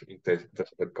watermarking in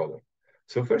test encoder.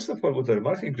 So first of all,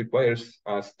 watermarking requires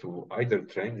us to either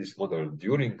train this model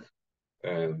during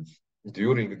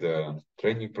the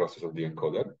training process of the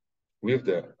encoder with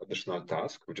the additional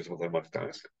task, which is watermark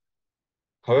task.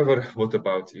 However, what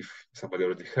about if somebody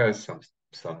already has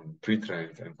some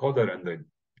pre-trained encoder and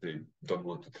they don't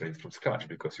want to train from scratch,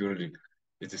 because usually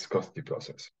it is a costly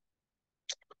process.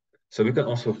 So we can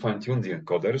also fine-tune the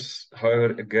encoders. However,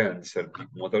 again, these are big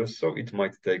models, so it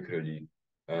might take really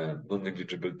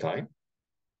non-negligible time.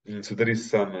 And so there is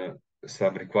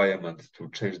some requirement to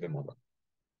change the model.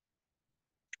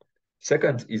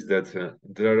 Second is that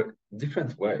there are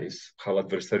different ways how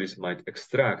adversaries might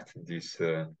extract these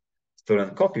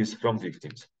stolen copies from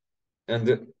victims.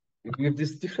 And with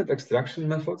these different extraction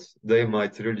methods, they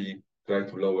might really try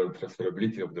to lower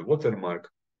transferability of the watermark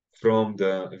from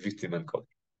the victim encoder.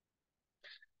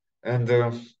 And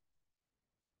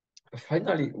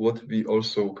finally, what we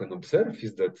also can observe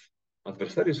is that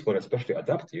adversaries who are especially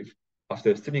adaptive,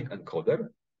 after stealing encoder,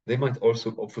 they might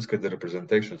also obfuscate the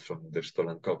representations from their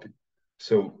stolen copy.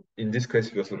 So in this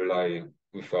case, we also rely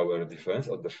with our defense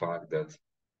on the fact that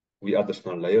we add a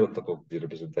small layer on top of the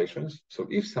representations. So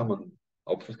if someone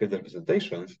obfuscates the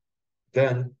representations,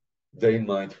 then they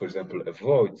might, for example,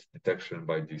 avoid detection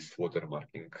by this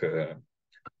watermarking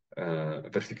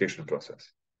verification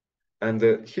process.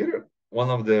 And here, one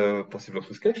of the possible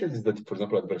obfuscations is that, for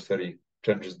example, adversary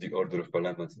changes the order of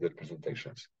elements in the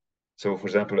representations. So, for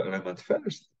example, element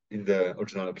first in the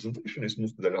original representation is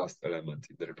moved to the last element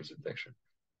in the representation.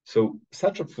 So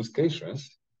such obfuscations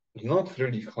do not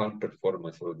really harm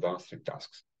performance of the downstream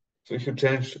tasks. So if you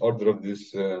change order of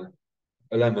these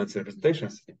elements and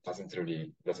representations, it doesn't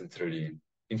really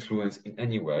influence in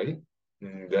any way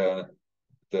the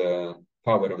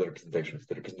power of the representations,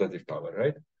 the representative power,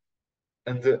 right?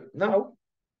 And now,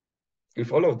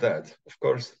 with all of that, of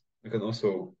course, we can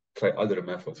also try other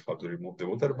methods how to remove the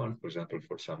watermark, for example,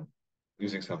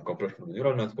 using some compression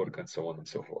neural network and so on and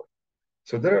so forth.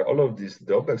 So there are all of these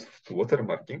drawbacks to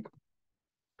watermarking,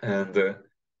 and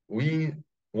we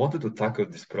wanted to tackle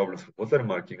these problems with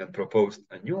watermarking and proposed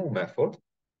a new method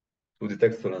to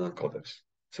detect stolen encoders.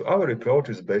 So our approach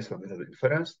is based on data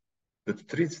inference that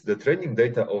treats the training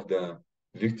data of the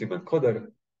victim encoder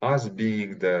as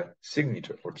being the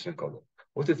signature for this encoder.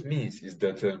 What it means is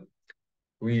that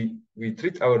we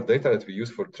treat our data that we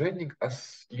use for training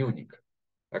as unique.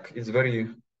 Like, it's very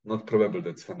not probable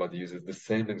that somebody uses the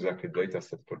same exactly data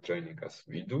set for training as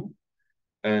we do.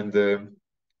 And the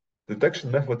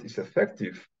detection method is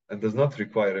effective and does not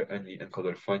require any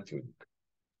encoder fine-tuning.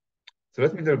 So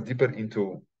let me delve deeper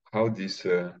into how this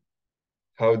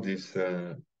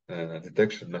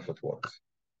detection method works.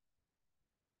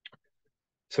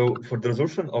 So for the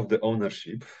resolution of the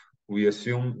ownership, we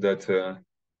assume that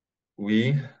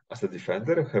we, as a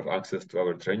defender, have access to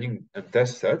our training and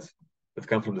test sets that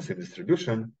come from the same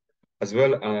distribution, as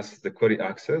well as the query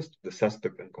access to the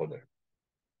suspect encoder.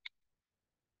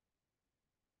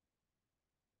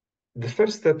 The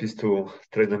first step is to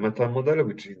train a meta model,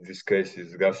 which in this case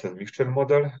is Gaussian mixture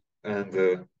model,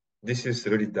 and this is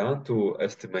really done to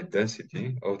estimate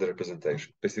density of the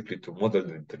representation, basically to model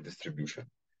the distribution.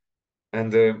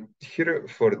 And here,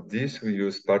 for this, we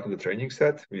use part of the training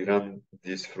set. We run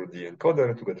this through the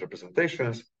encoder to get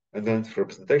representations, and then for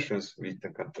representations, we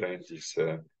can train this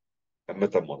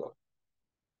meta model.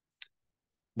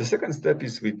 The second step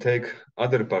is we take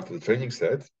other part of the training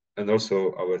set and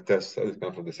also our test set that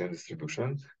come from the same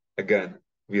distribution. Again,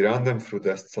 we run them through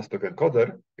the suspect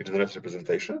encoder, which generates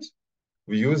representations.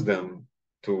 We use them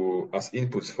as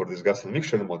inputs for this Gaussian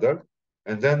mixture model,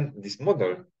 and then this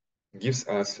model gives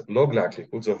us log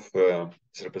likelihoods of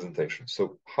this representation.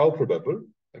 So how probable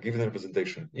a given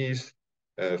representation is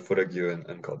for a given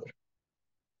encoder.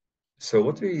 So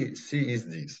what we see is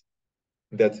this,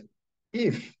 that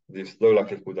if this log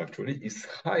likelihood actually is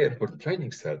higher for the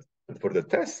training set than for the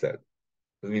test set,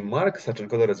 then we mark such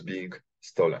encoder as being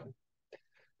stolen.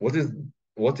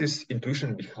 What is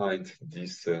intuition behind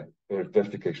this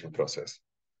verification process?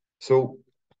 So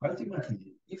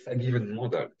ultimately, if a given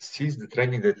model sees the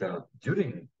training data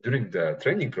during the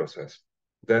training process,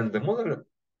 then the model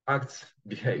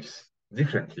behaves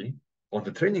differently on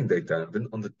the training data than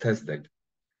on the test data.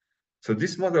 So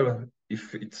this model,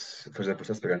 if it's, for example,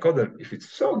 suspect encoder, if it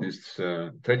saw these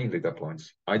training data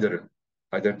points, either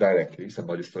directly,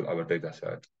 somebody stole our data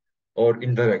set, or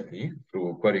indirectly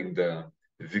through querying the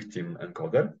victim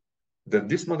encoder, then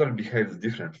this model behaves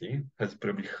differently, has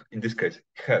probably, in this case,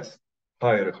 has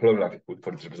higher log likelihood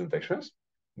for its representations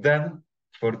than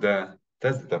for the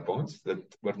test data points that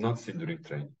were not seen during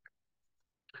training.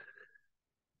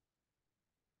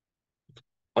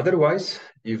 Otherwise,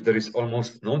 if there is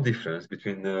almost no difference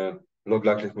between log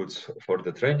likelihoods for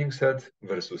the training set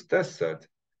versus test set,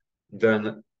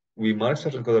 then we mark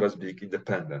such encoder as being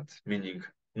independent, meaning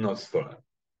not stolen.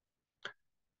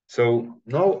 So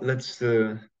now let's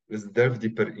delve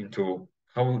deeper into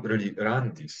how we really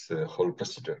run this whole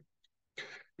procedure.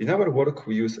 In our work,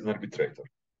 we use an arbitrator.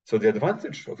 So the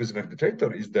advantage of using an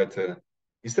arbitrator is that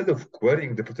instead of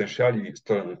querying the potentially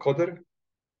stolen encoder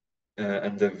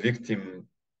and the victim,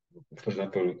 for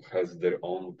example, has their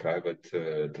own private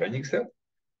training set,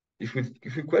 if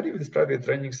we query this private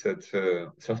training set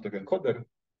suspect encoder,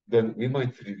 then we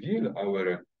might reveal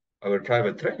our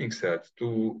private training set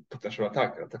to potential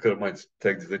attacker. Attacker might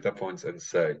take these data points and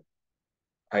say,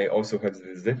 I also have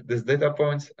this data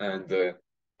points, and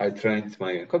I trained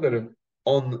my encoder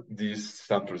on these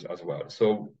samples as well.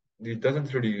 So it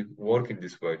doesn't really work in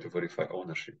this way to verify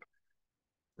ownership.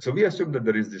 So we assume that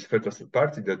there is this third trusted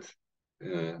party that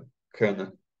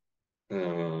can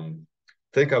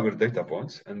take our data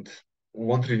points and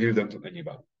won't reveal them to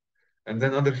anybody. And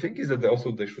then another thing is that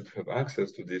they should have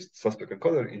access to this suspect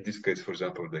encoder. In this case, for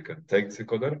example, they can take this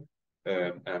encoder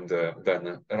and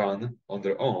then run on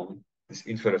their own this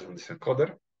inference on this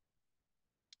encoder,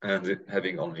 and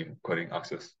having only querying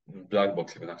access, black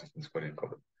box even access to this query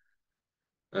encoder.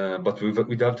 But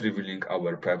without revealing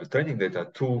our private training data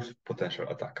to potential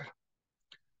attacker.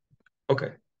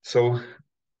 Okay, so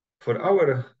for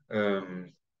our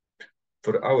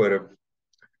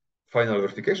final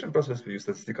verification process, we use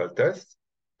statistical tests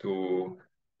to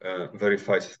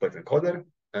verify suspect encoder,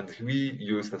 and we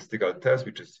use statistical test,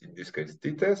 which is in this case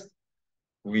t-test.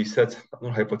 We set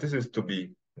null hypothesis to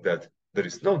be that there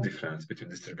is no difference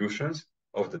between distributions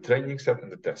of the training set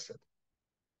and the test set.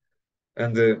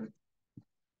 And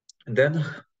then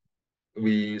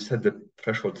we set the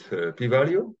threshold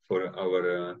p-value for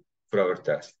our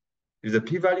test. If the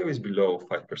p-value is below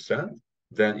 5%,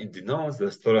 then it denotes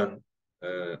the stolen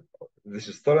this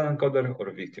is stolen encoder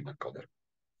or victim encoder.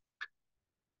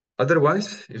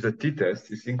 Otherwise, if the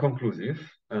t-test is inconclusive,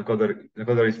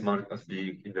 encoder is marked as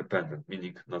being independent,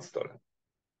 meaning not stolen.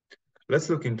 Let's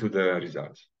look into the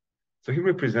results. So here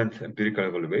we present empirical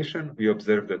evaluation. We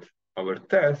observe that our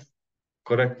test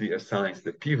correctly assigns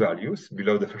the p-values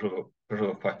below the threshold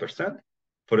of 5%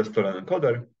 for a stolen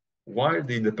encoder, while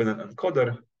the independent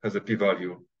encoder has a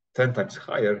p-value 10 times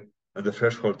higher than the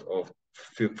threshold of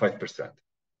 5%.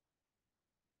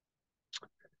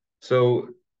 So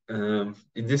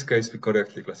in this case, we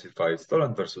correctly classify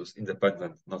stolen versus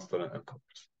independent, not stolen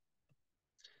encoders.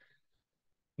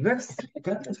 Next, we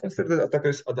can consider the attacker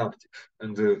is adaptive.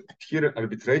 And here,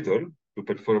 arbitrator, to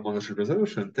perform ownership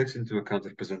resolution, takes into account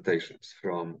representations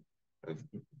from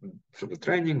the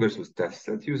training versus test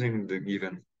set using the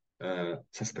given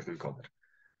suspect encoder.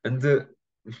 And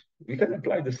we can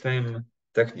apply the same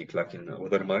technique like in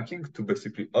watermarking to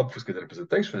basically obfuscate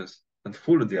representations and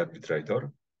fool the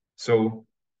arbitrator. So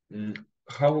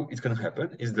how it can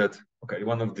happen is that, okay,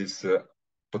 one of these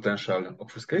potential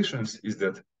obfuscations is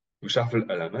that we shuffle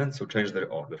elements, so change their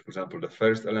order. For example, the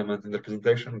first element in the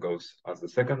representation goes as the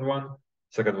second one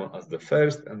as the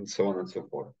first, and so on and so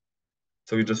forth.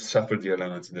 So we just shuffle the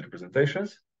elements in the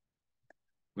representations.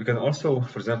 We can also,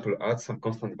 for example, add some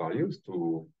constant values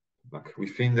to like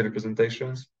within the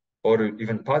representations, or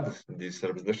even pad these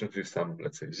representations with some,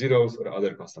 let's say, zeros or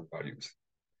other constant values.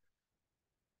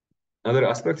 Another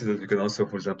aspect is that we can also,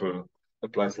 for example,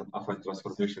 apply some affine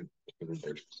transformation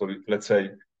representation. So let's say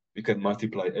we can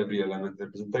multiply every element in the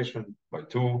representation by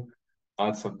 2,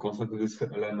 add some constant to these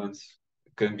elements.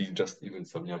 It can be just even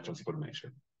some Linear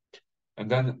transformation. And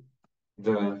then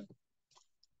the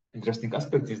interesting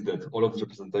aspect is that all of the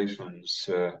representations,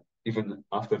 even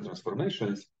after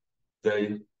transformations,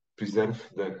 they preserve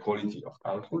the quality of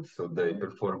output, so they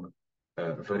perform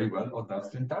very well on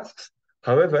downstream tasks.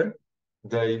 However,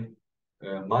 they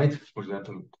might, for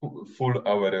example, fool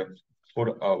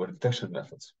our detection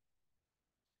methods.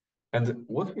 And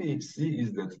what we see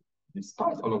is that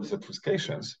despite all of these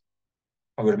obfuscations,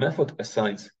 our method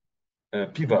assigns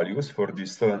p-values for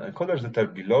these stolen encoders that are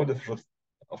below the threshold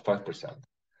of 5%.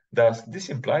 Thus, this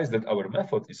implies that our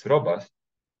method is robust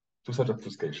to such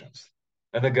obfuscations.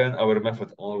 And again, our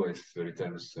method always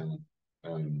returns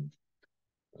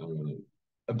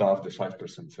above the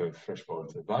 5%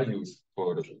 threshold values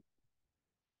for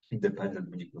independent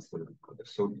meaningful stolen encoders.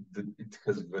 So it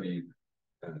has very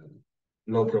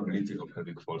low probability of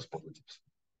having false positives.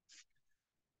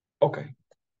 Okay,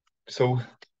 so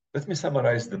let me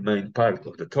summarize the main part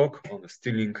of the talk on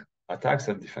stealing attacks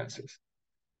and defenses.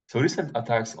 So recent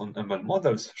attacks on ML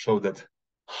models show that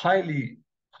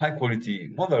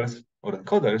high-quality models or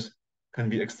encoders can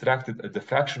be extracted at the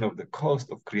fraction of the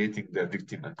cost of creating the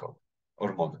victim encode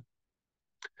or model.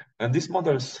 And these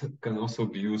models can also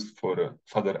be used for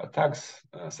further attacks,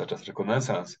 such as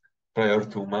reconnaissance, prior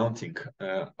to mounting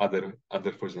other,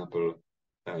 for example,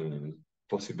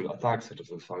 possible attacks, such as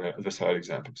adversarial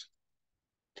examples.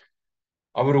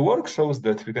 Our work shows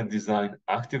that we can design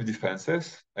active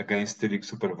defenses against stealing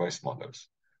supervised models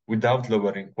without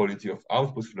lowering quality of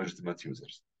output for legitimate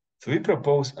users. So we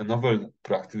propose a novel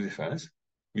proactive defense,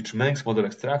 which makes model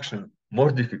extraction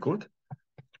more difficult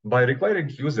by requiring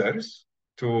users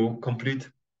to complete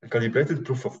a calibrated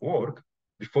proof of work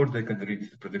before they can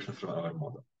read the predictions from our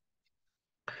model.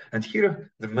 And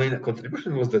here, the main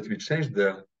contribution was that we changed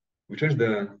the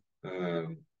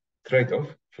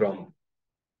trade-off from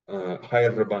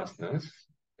higher robustness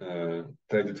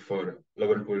traded for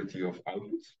lower quality of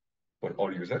outputs for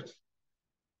all users.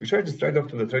 We changed this trade-off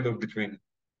to the trade-off between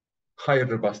higher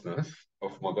robustness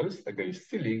of models against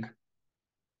stealing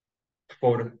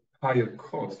for higher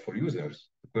cost for users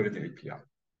to query the API.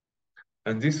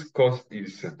 And this cost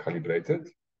is calibrated,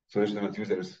 so legitimate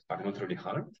users are not really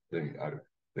harmed.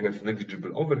 They have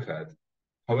negligible overhead.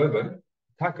 However,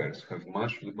 attackers have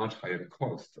much higher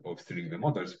cost of stealing the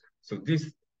models. So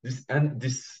this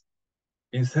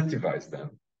incentivizes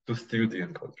them to steal the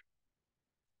encoder.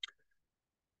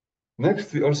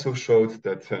 Next, we also showed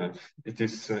that it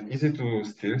is easy to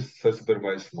steal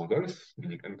self-supervised models,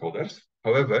 meaning encoders.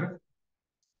 However,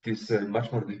 it is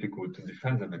much more difficult to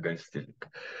defend them against stealing.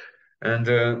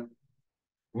 And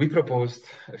we proposed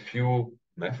a few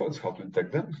methods how to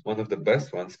detect them. One of the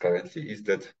best ones currently is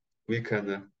that we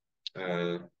can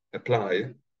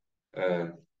apply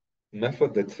a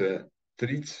method that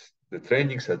treats the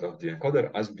training set of the encoder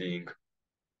as being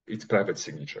its private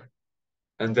signature.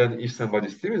 And then if somebody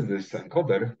steals this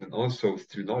encoder, then also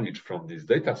steal knowledge from this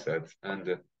data set,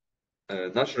 and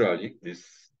naturally this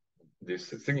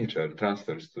signature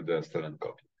transfers to the stolen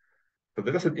copy. So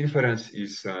the dataset inference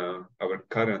is our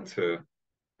current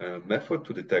method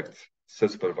to detect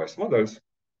self-supervised models.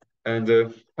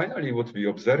 And finally, what we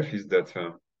observe is that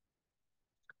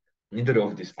neither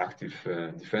of these active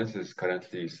defenses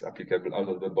currently is applicable out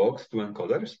of the box to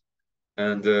encoders.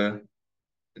 And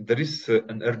there is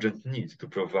an urgent need to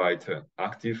provide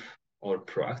active or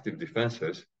proactive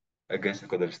defenses against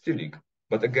encoder stealing.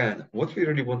 But again, what we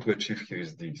really want to achieve here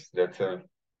is this, that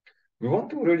we want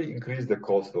to really increase the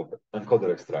cost of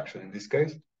encoder extraction in this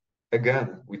case,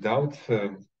 again, without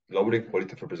lowering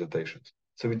quality of representations.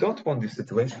 So we don't want this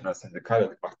situation as in the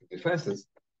current active defenses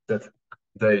that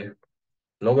they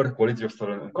lower quality of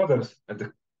stolen encoders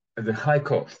at the high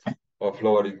cost of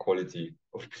lowering quality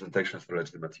of representations for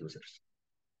legitimate users.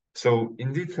 So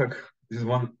indeed, this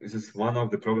is one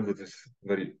of the problems that is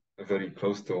very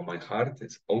close to my heart.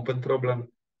 It's open problem,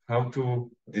 how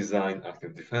to design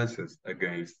active defenses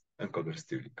against encoder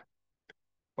stealing.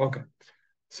 Okay,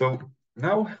 so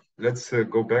now let's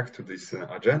go back to this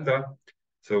agenda.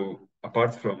 So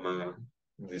apart from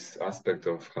this aspect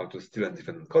of how to steal and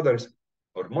defend encoders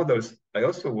or models, I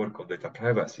also work on data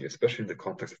privacy, especially in the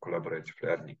context of collaborative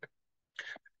learning.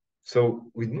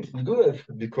 So we do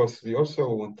that because we also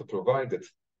want to provide that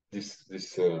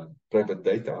this private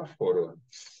data for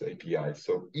this API.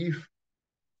 So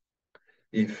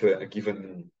if a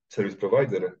given service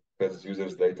provider has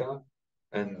users' data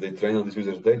and they train on this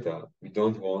users' data, we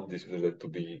don't want this user data to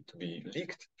be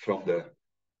leaked from the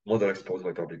model exposed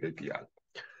by public API.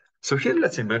 So here,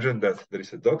 let's imagine that there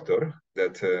is a doctor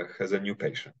that has a new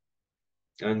patient.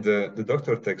 And the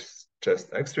doctor takes chest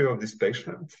X-ray of this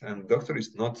patient, and the doctor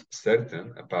is not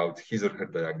certain about his or her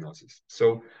diagnosis.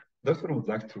 So doctor would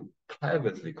like to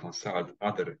privately consult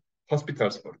other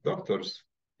hospitals or doctors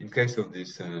in case of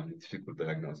this difficult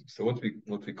diagnosis. So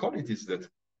what we call it is that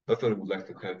doctor would like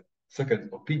to have second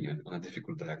opinion on a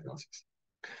difficult diagnosis.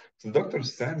 So the doctor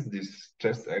sends this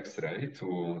chest X-ray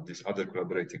to these other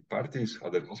collaborating parties,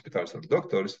 other hospitals or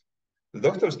doctors. The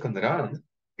doctors can run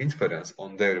inference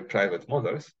on their private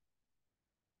models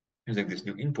using this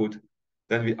new input.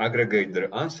 Then we aggregate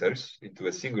their answers into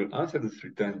a single answer that's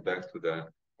returned back to the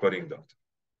querying doctor.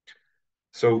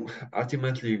 So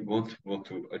ultimately, what we want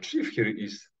to achieve here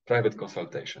is private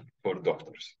consultation for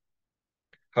doctors.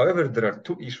 However, there are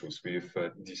two issues with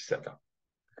this setup.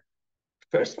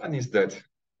 First one is that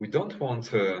we don't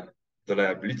want the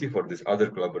liability for these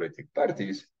other collaborating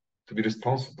parties to be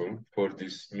responsible for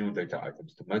these new data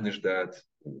items, to manage that,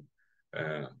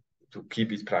 to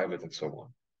keep it private and so on.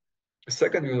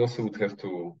 Second, we also would have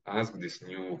to ask this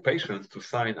new patient to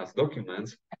sign as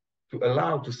documents to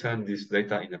allow to send this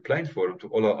data in a plain form to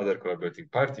all our other collaborating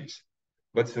parties.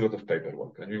 But it's a lot of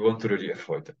paperwork, and we want to really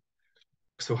avoid it.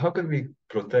 So how can we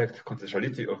protect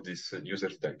confidentiality of this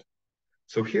user's data?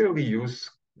 So here we use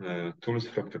tools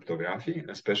from cryptography,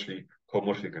 especially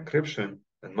homomorphic encryption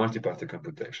and multi-party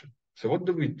computation. So what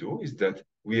do is that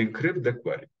we encrypt the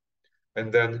query,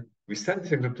 and then we send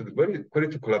this encrypted query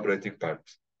to collaborating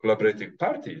parties. Collaborating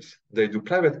parties, they do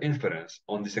private inference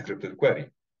on this encrypted query.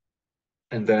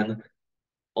 And then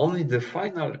only the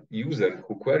final user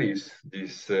who queries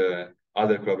these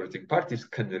other collaborating parties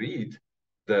can read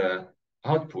the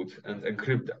output and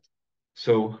encrypt that.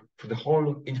 So for the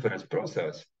whole inference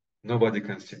process, nobody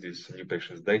can see this new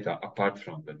patient's data apart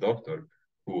from the doctor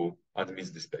who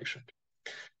admits this patient.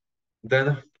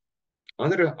 Then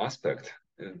another aspect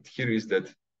here is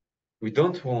that we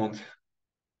don't want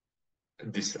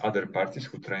these other parties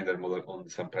who train their model on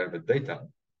some private data,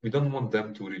 we don't want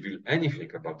them to reveal anything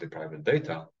about the private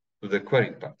data to the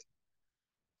querying party.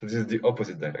 So this is the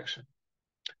opposite direction.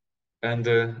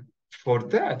 And for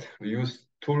that, we use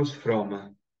tools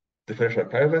from differential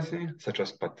privacy, such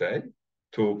as PATE,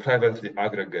 to privately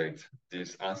aggregate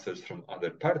these answers from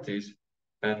other parties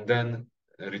and then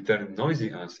return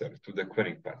noisy answer to the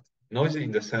querying party. Noisy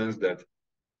in the sense that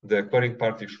the querying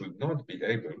party should not be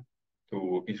able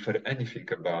to infer anything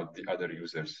about the other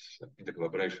users in the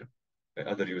collaboration,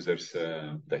 other users'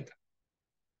 data.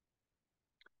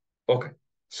 Okay,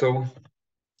 so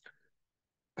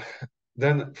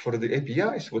then for the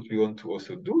APIs, what we want to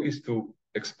also do is to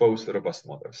expose robust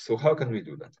models. So how can we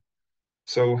do that?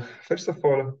 So first of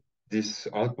all, these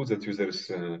outputs that users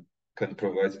can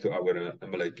provide to our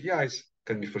ML APIs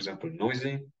can be, for example,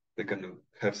 noisy. They can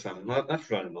have some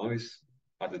natural noise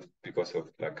added because of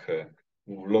like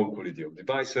low quality of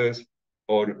devices,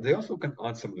 or they also can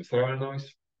add some referral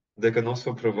noise. They can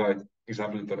also provide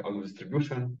examples for auto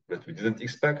distribution that we didn't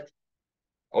expect.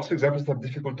 Also, examples are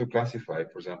difficult to classify,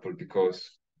 for example,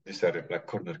 because these are like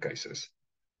corner cases.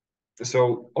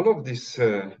 So all of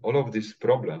these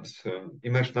problems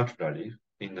emerge naturally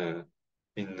in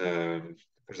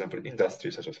for example,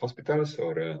 industries such as hospitals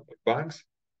or banks.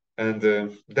 And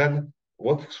then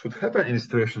what should happen in this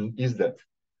situation is that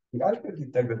we either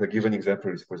detect that a given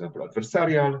example is, for example,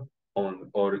 adversarial,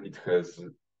 or it has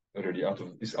really out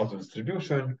of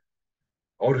distribution,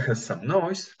 or has some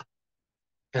noise,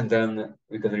 and then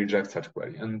we can reject such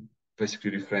query and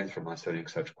basically refrain from answering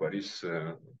such queries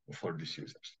for these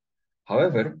users.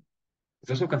 However, it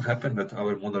also can happen that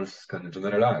our models can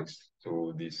generalize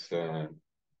to these, for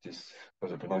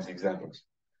example, noisy examples.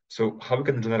 So how we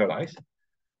can generalize?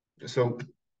 So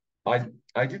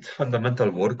I did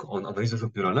fundamental work on analysis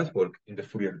of neural network in the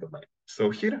Fourier domain. So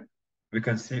here we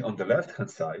can see on the left-hand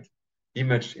side,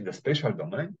 image in the spatial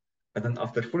domain, and then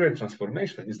after Fourier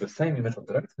transformation is the same image on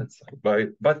the right-hand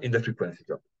side, but in the frequency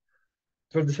domain.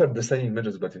 So these are the same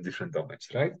images, but in different domains,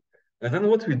 right? And then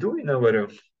what we do in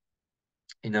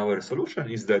our solution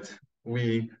is that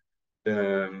we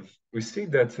see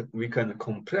that we can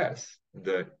compress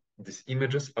these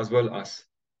images as well as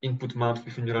input maps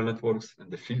within neural networks and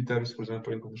the filters, for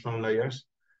example, in convolutional layers.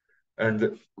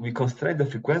 And we constrain the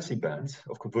frequency bands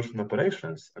of convolution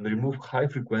operations and remove high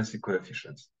frequency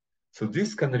coefficients. So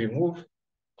this can remove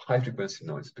high frequency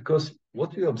noise, because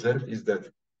what we observe is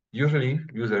that usually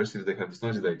users, if they have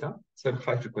noisy data, have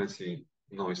high frequency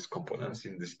noise components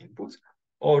in these inputs,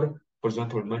 or for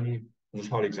example, many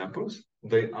initial examples,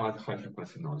 they add high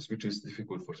frequency noise, which is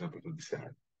difficult, for example, to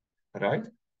discern, right?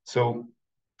 So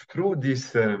through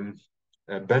this band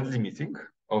limiting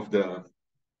of the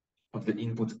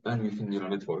input and within neural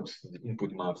networks, the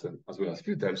input maps and as well as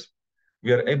filters,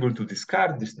 we are able to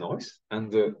discard this noise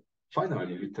and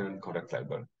finally return correct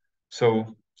label.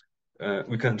 So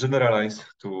we can generalize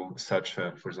to such,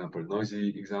 for example, noisy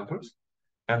examples.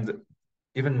 And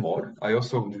even more, I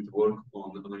also did work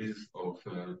on analysis of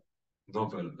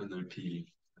novel NLP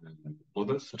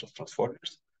models such as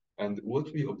transformers. And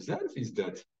what we observe is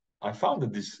that I found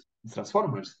that these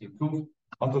transformers improve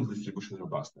adult distribution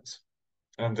robustness.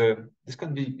 And this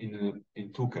can be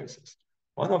in two cases.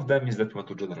 One of them is that we want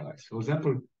to generalize. For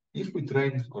example, if we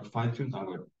train or fine-tune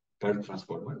our paired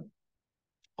transformer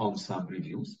on some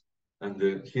reviews, and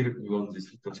here we want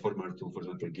this transformer to, for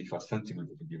example, give us sentiment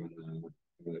of a given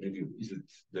review. Is it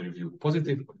the review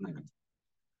positive or negative?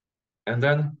 And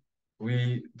then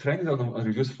we train it on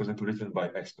reviews, for example, written by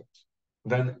experts.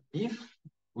 Then if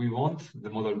we want the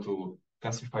model to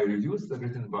classify reviews that are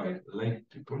written by lay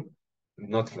people,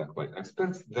 not like by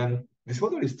experts, then this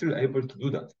model is still able to do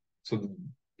that. So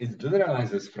it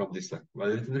generalizes from this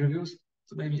well-written reviews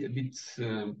to maybe a bit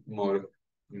more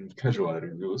casual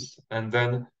reviews. And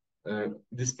then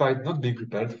despite not being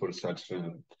prepared for such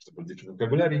different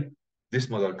vocabulary, this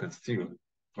model can still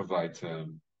provide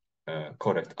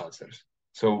correct answers.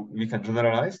 So we can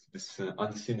generalize these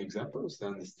unseen examples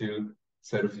and still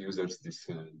serve users these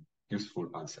useful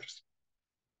answers.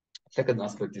 Second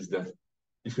aspect is that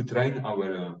if we train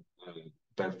our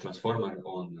BERT transformer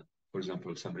on, for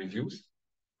example, some reviews,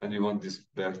 and we want this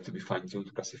BERT to be fine-tuned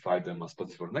to classify them as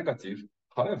positive or negative,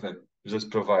 however, we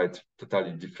just provide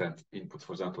totally different inputs.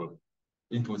 For example,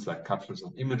 inputs like captures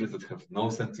of images that have no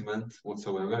sentiment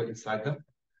whatsoever inside them,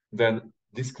 then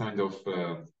this kind of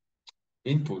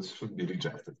inputs should be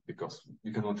rejected because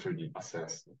you cannot really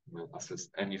assess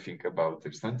anything about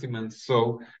their sentiment.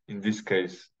 So in this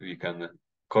case, we can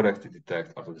correctly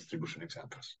detect auto distribution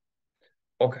examples.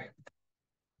 Okay,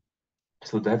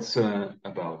 so that's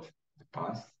about the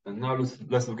past, and now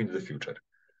let's look into the future.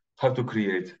 How to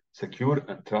create secure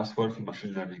and trustworthy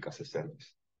machine learning as a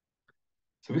service.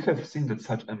 So we have seen that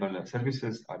such ML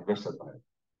services are versatile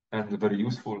and very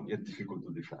useful yet difficult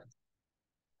to define.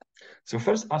 So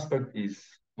first aspect is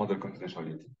model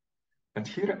confidentiality. And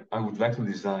here I would like to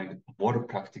design more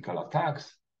practical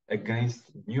attacks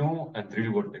against new and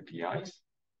real-world APIs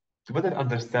to better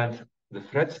understand the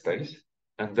threat space,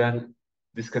 and then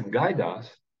this can guide us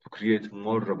to create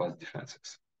more robust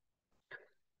defenses.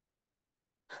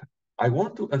 I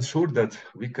want to ensure that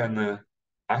we can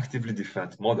actively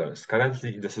defend models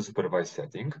currently in the self-supervised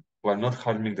setting while not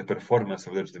harming the performance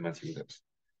of legitimate users.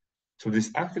 So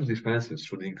these active defenses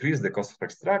should increase the cost of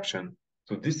extraction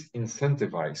to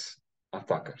disincentivize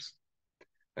attackers.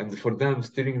 And for them,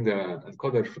 stealing the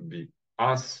encoder should be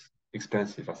as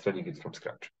expensive as training it from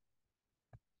scratch.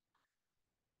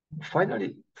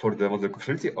 Finally, for the model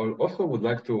confidentiality, I also would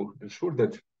like to ensure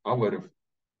that our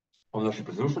ownership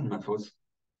resolution methods,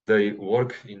 they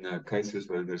work in cases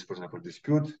where there's, for example,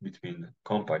 dispute between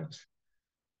companies.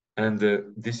 And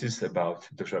this is about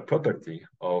intellectual property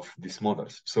of these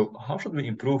models. So how should we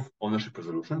improve ownership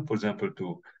resolution, for example,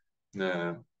 to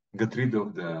get rid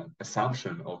of the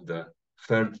assumption of the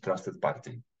third trusted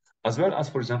party, as well as,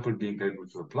 for example, being able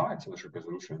to apply ownership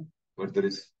resolution where there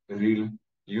is a real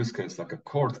use case like a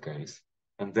court case,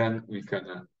 and then we can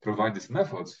provide these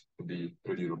methods to be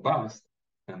pretty robust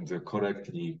and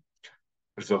correctly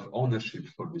resolve ownership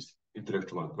for this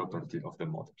intellectual property of the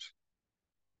models.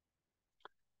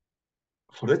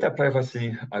 For data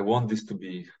privacy, I want this to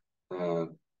be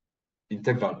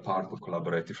integral part of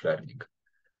collaborative learning.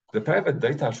 The private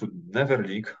data should never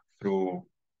leak through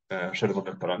shared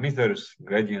model parameters,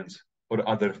 gradients, or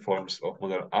other forms of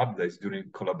model updates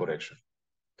during collaboration.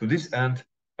 To this end,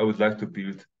 I would like to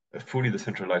build a fully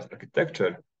decentralized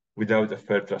architecture without a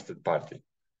third trusted party.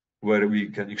 where we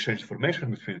can exchange information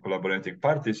between collaborating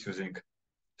parties using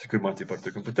secure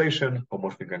multi-party computation,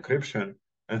 homomorphic encryption,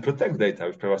 and protect data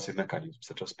with privacy mechanisms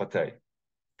such as PATEI.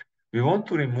 We want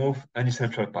to remove any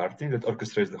central party that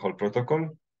orchestrates the whole protocol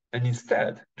and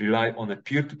instead rely on a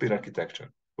peer-to-peer architecture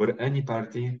where any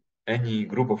party, any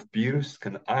group of peers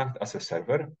can act as a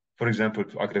server, for example,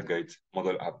 to aggregate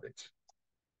model updates.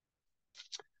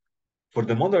 For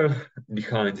the model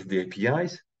behind the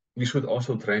APIs, we should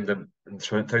also train them and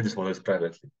train these models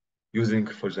privately, using,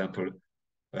 for example,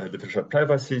 the preferred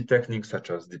privacy techniques such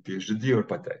as the PhD or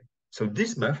PATEI. So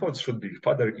these methods should be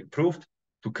further improved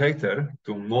to cater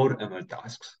to more ML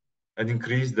tasks and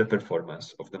increase the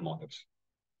performance of the models.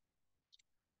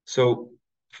 So,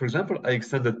 for example, I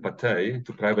extended PATEI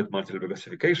to private multi-level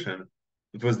classification.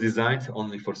 It was designed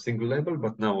only for single label,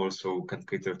 but now also can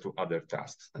cater to other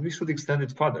tasks. And we should extend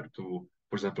it further to,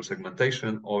 for example,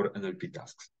 segmentation or NLP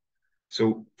tasks.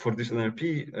 So for this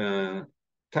NLP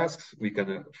tasks, we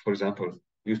can, for example,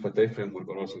 use PATEI framework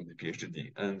or also the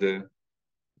PhD. And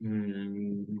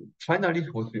finally,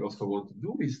 what we also want to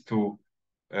do is to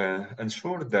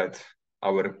ensure that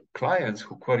our clients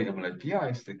who query ML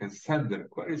APIs, they can send their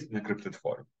queries in encrypted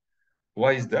form.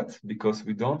 Why is that? Because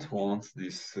we don't want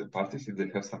these parties, if they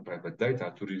have some private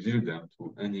data, to reveal them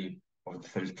to any of the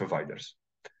service providers.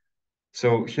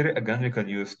 So here again, we can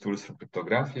use tools from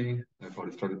cryptography for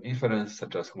distributed inference,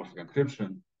 such as homomorphic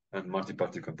encryption and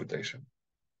multi-party computation.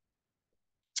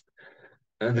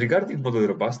 And regarding model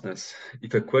robustness,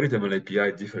 if a queried ML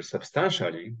API differs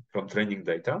substantially from training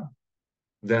data,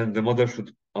 then the model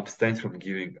should abstain from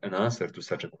giving an answer to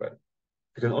such a query.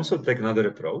 You can also take another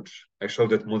approach. I showed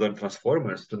that modern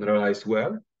transformers generalize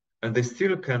well, and they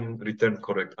still can return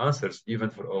correct answers even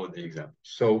for all the examples.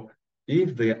 So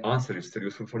if the answer is still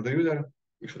useful for the user,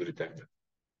 we should return them.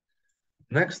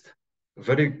 Next,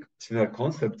 very similar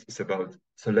concept is about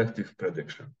selective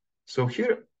prediction. So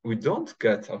here we don't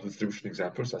get out distribution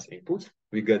examples as inputs.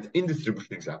 We get in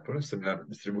distribution examples, similar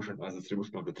distribution as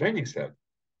distribution of the training set.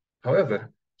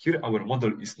 However, here our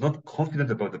model is not confident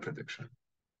about the prediction.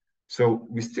 So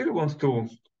we still want to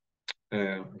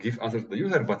give answers to the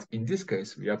user, but in this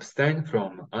case, we abstain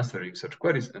from answering such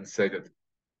queries and say that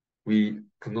we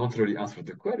cannot really answer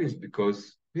the queries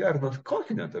because we are not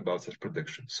confident about such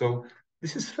prediction. So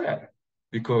this is fair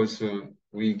because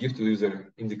we give to the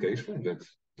user indication that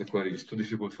the query is too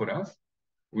difficult for us.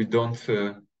 We don't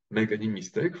make any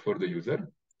mistake for the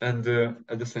user. And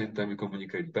at the same time, we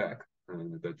communicate back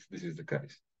that this is the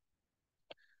case.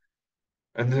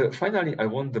 And finally, I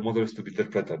want the models to be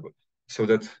interpretable so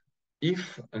that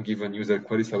if a given user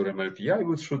queries our ML API,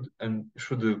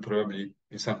 should probably,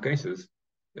 in some cases,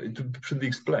 it should be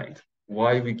explained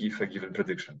why we give a given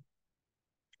prediction.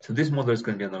 So these models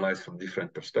can be analyzed from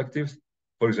different perspectives,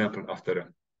 for example, after a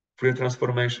Fourier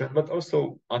transformation, but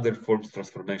also other forms of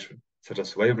transformation, such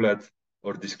as wavelet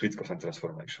or discrete cosine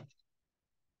transformation.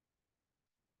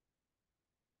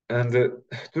 And to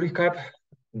recap,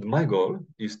 my goal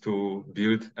is to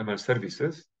build ML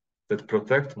services that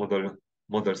protect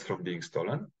models from being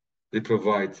stolen. They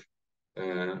provide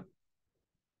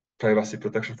privacy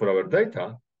protection for our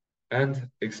data and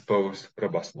expose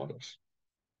robust models.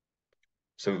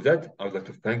 So with that, I would like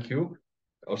to thank you,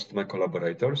 also to my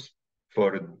collaborators,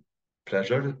 for the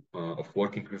pleasure of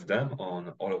working with them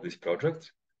on all of these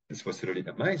projects. This was really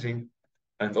amazing.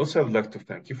 And also I would like to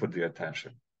thank you for the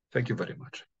attention. Thank you very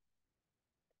much.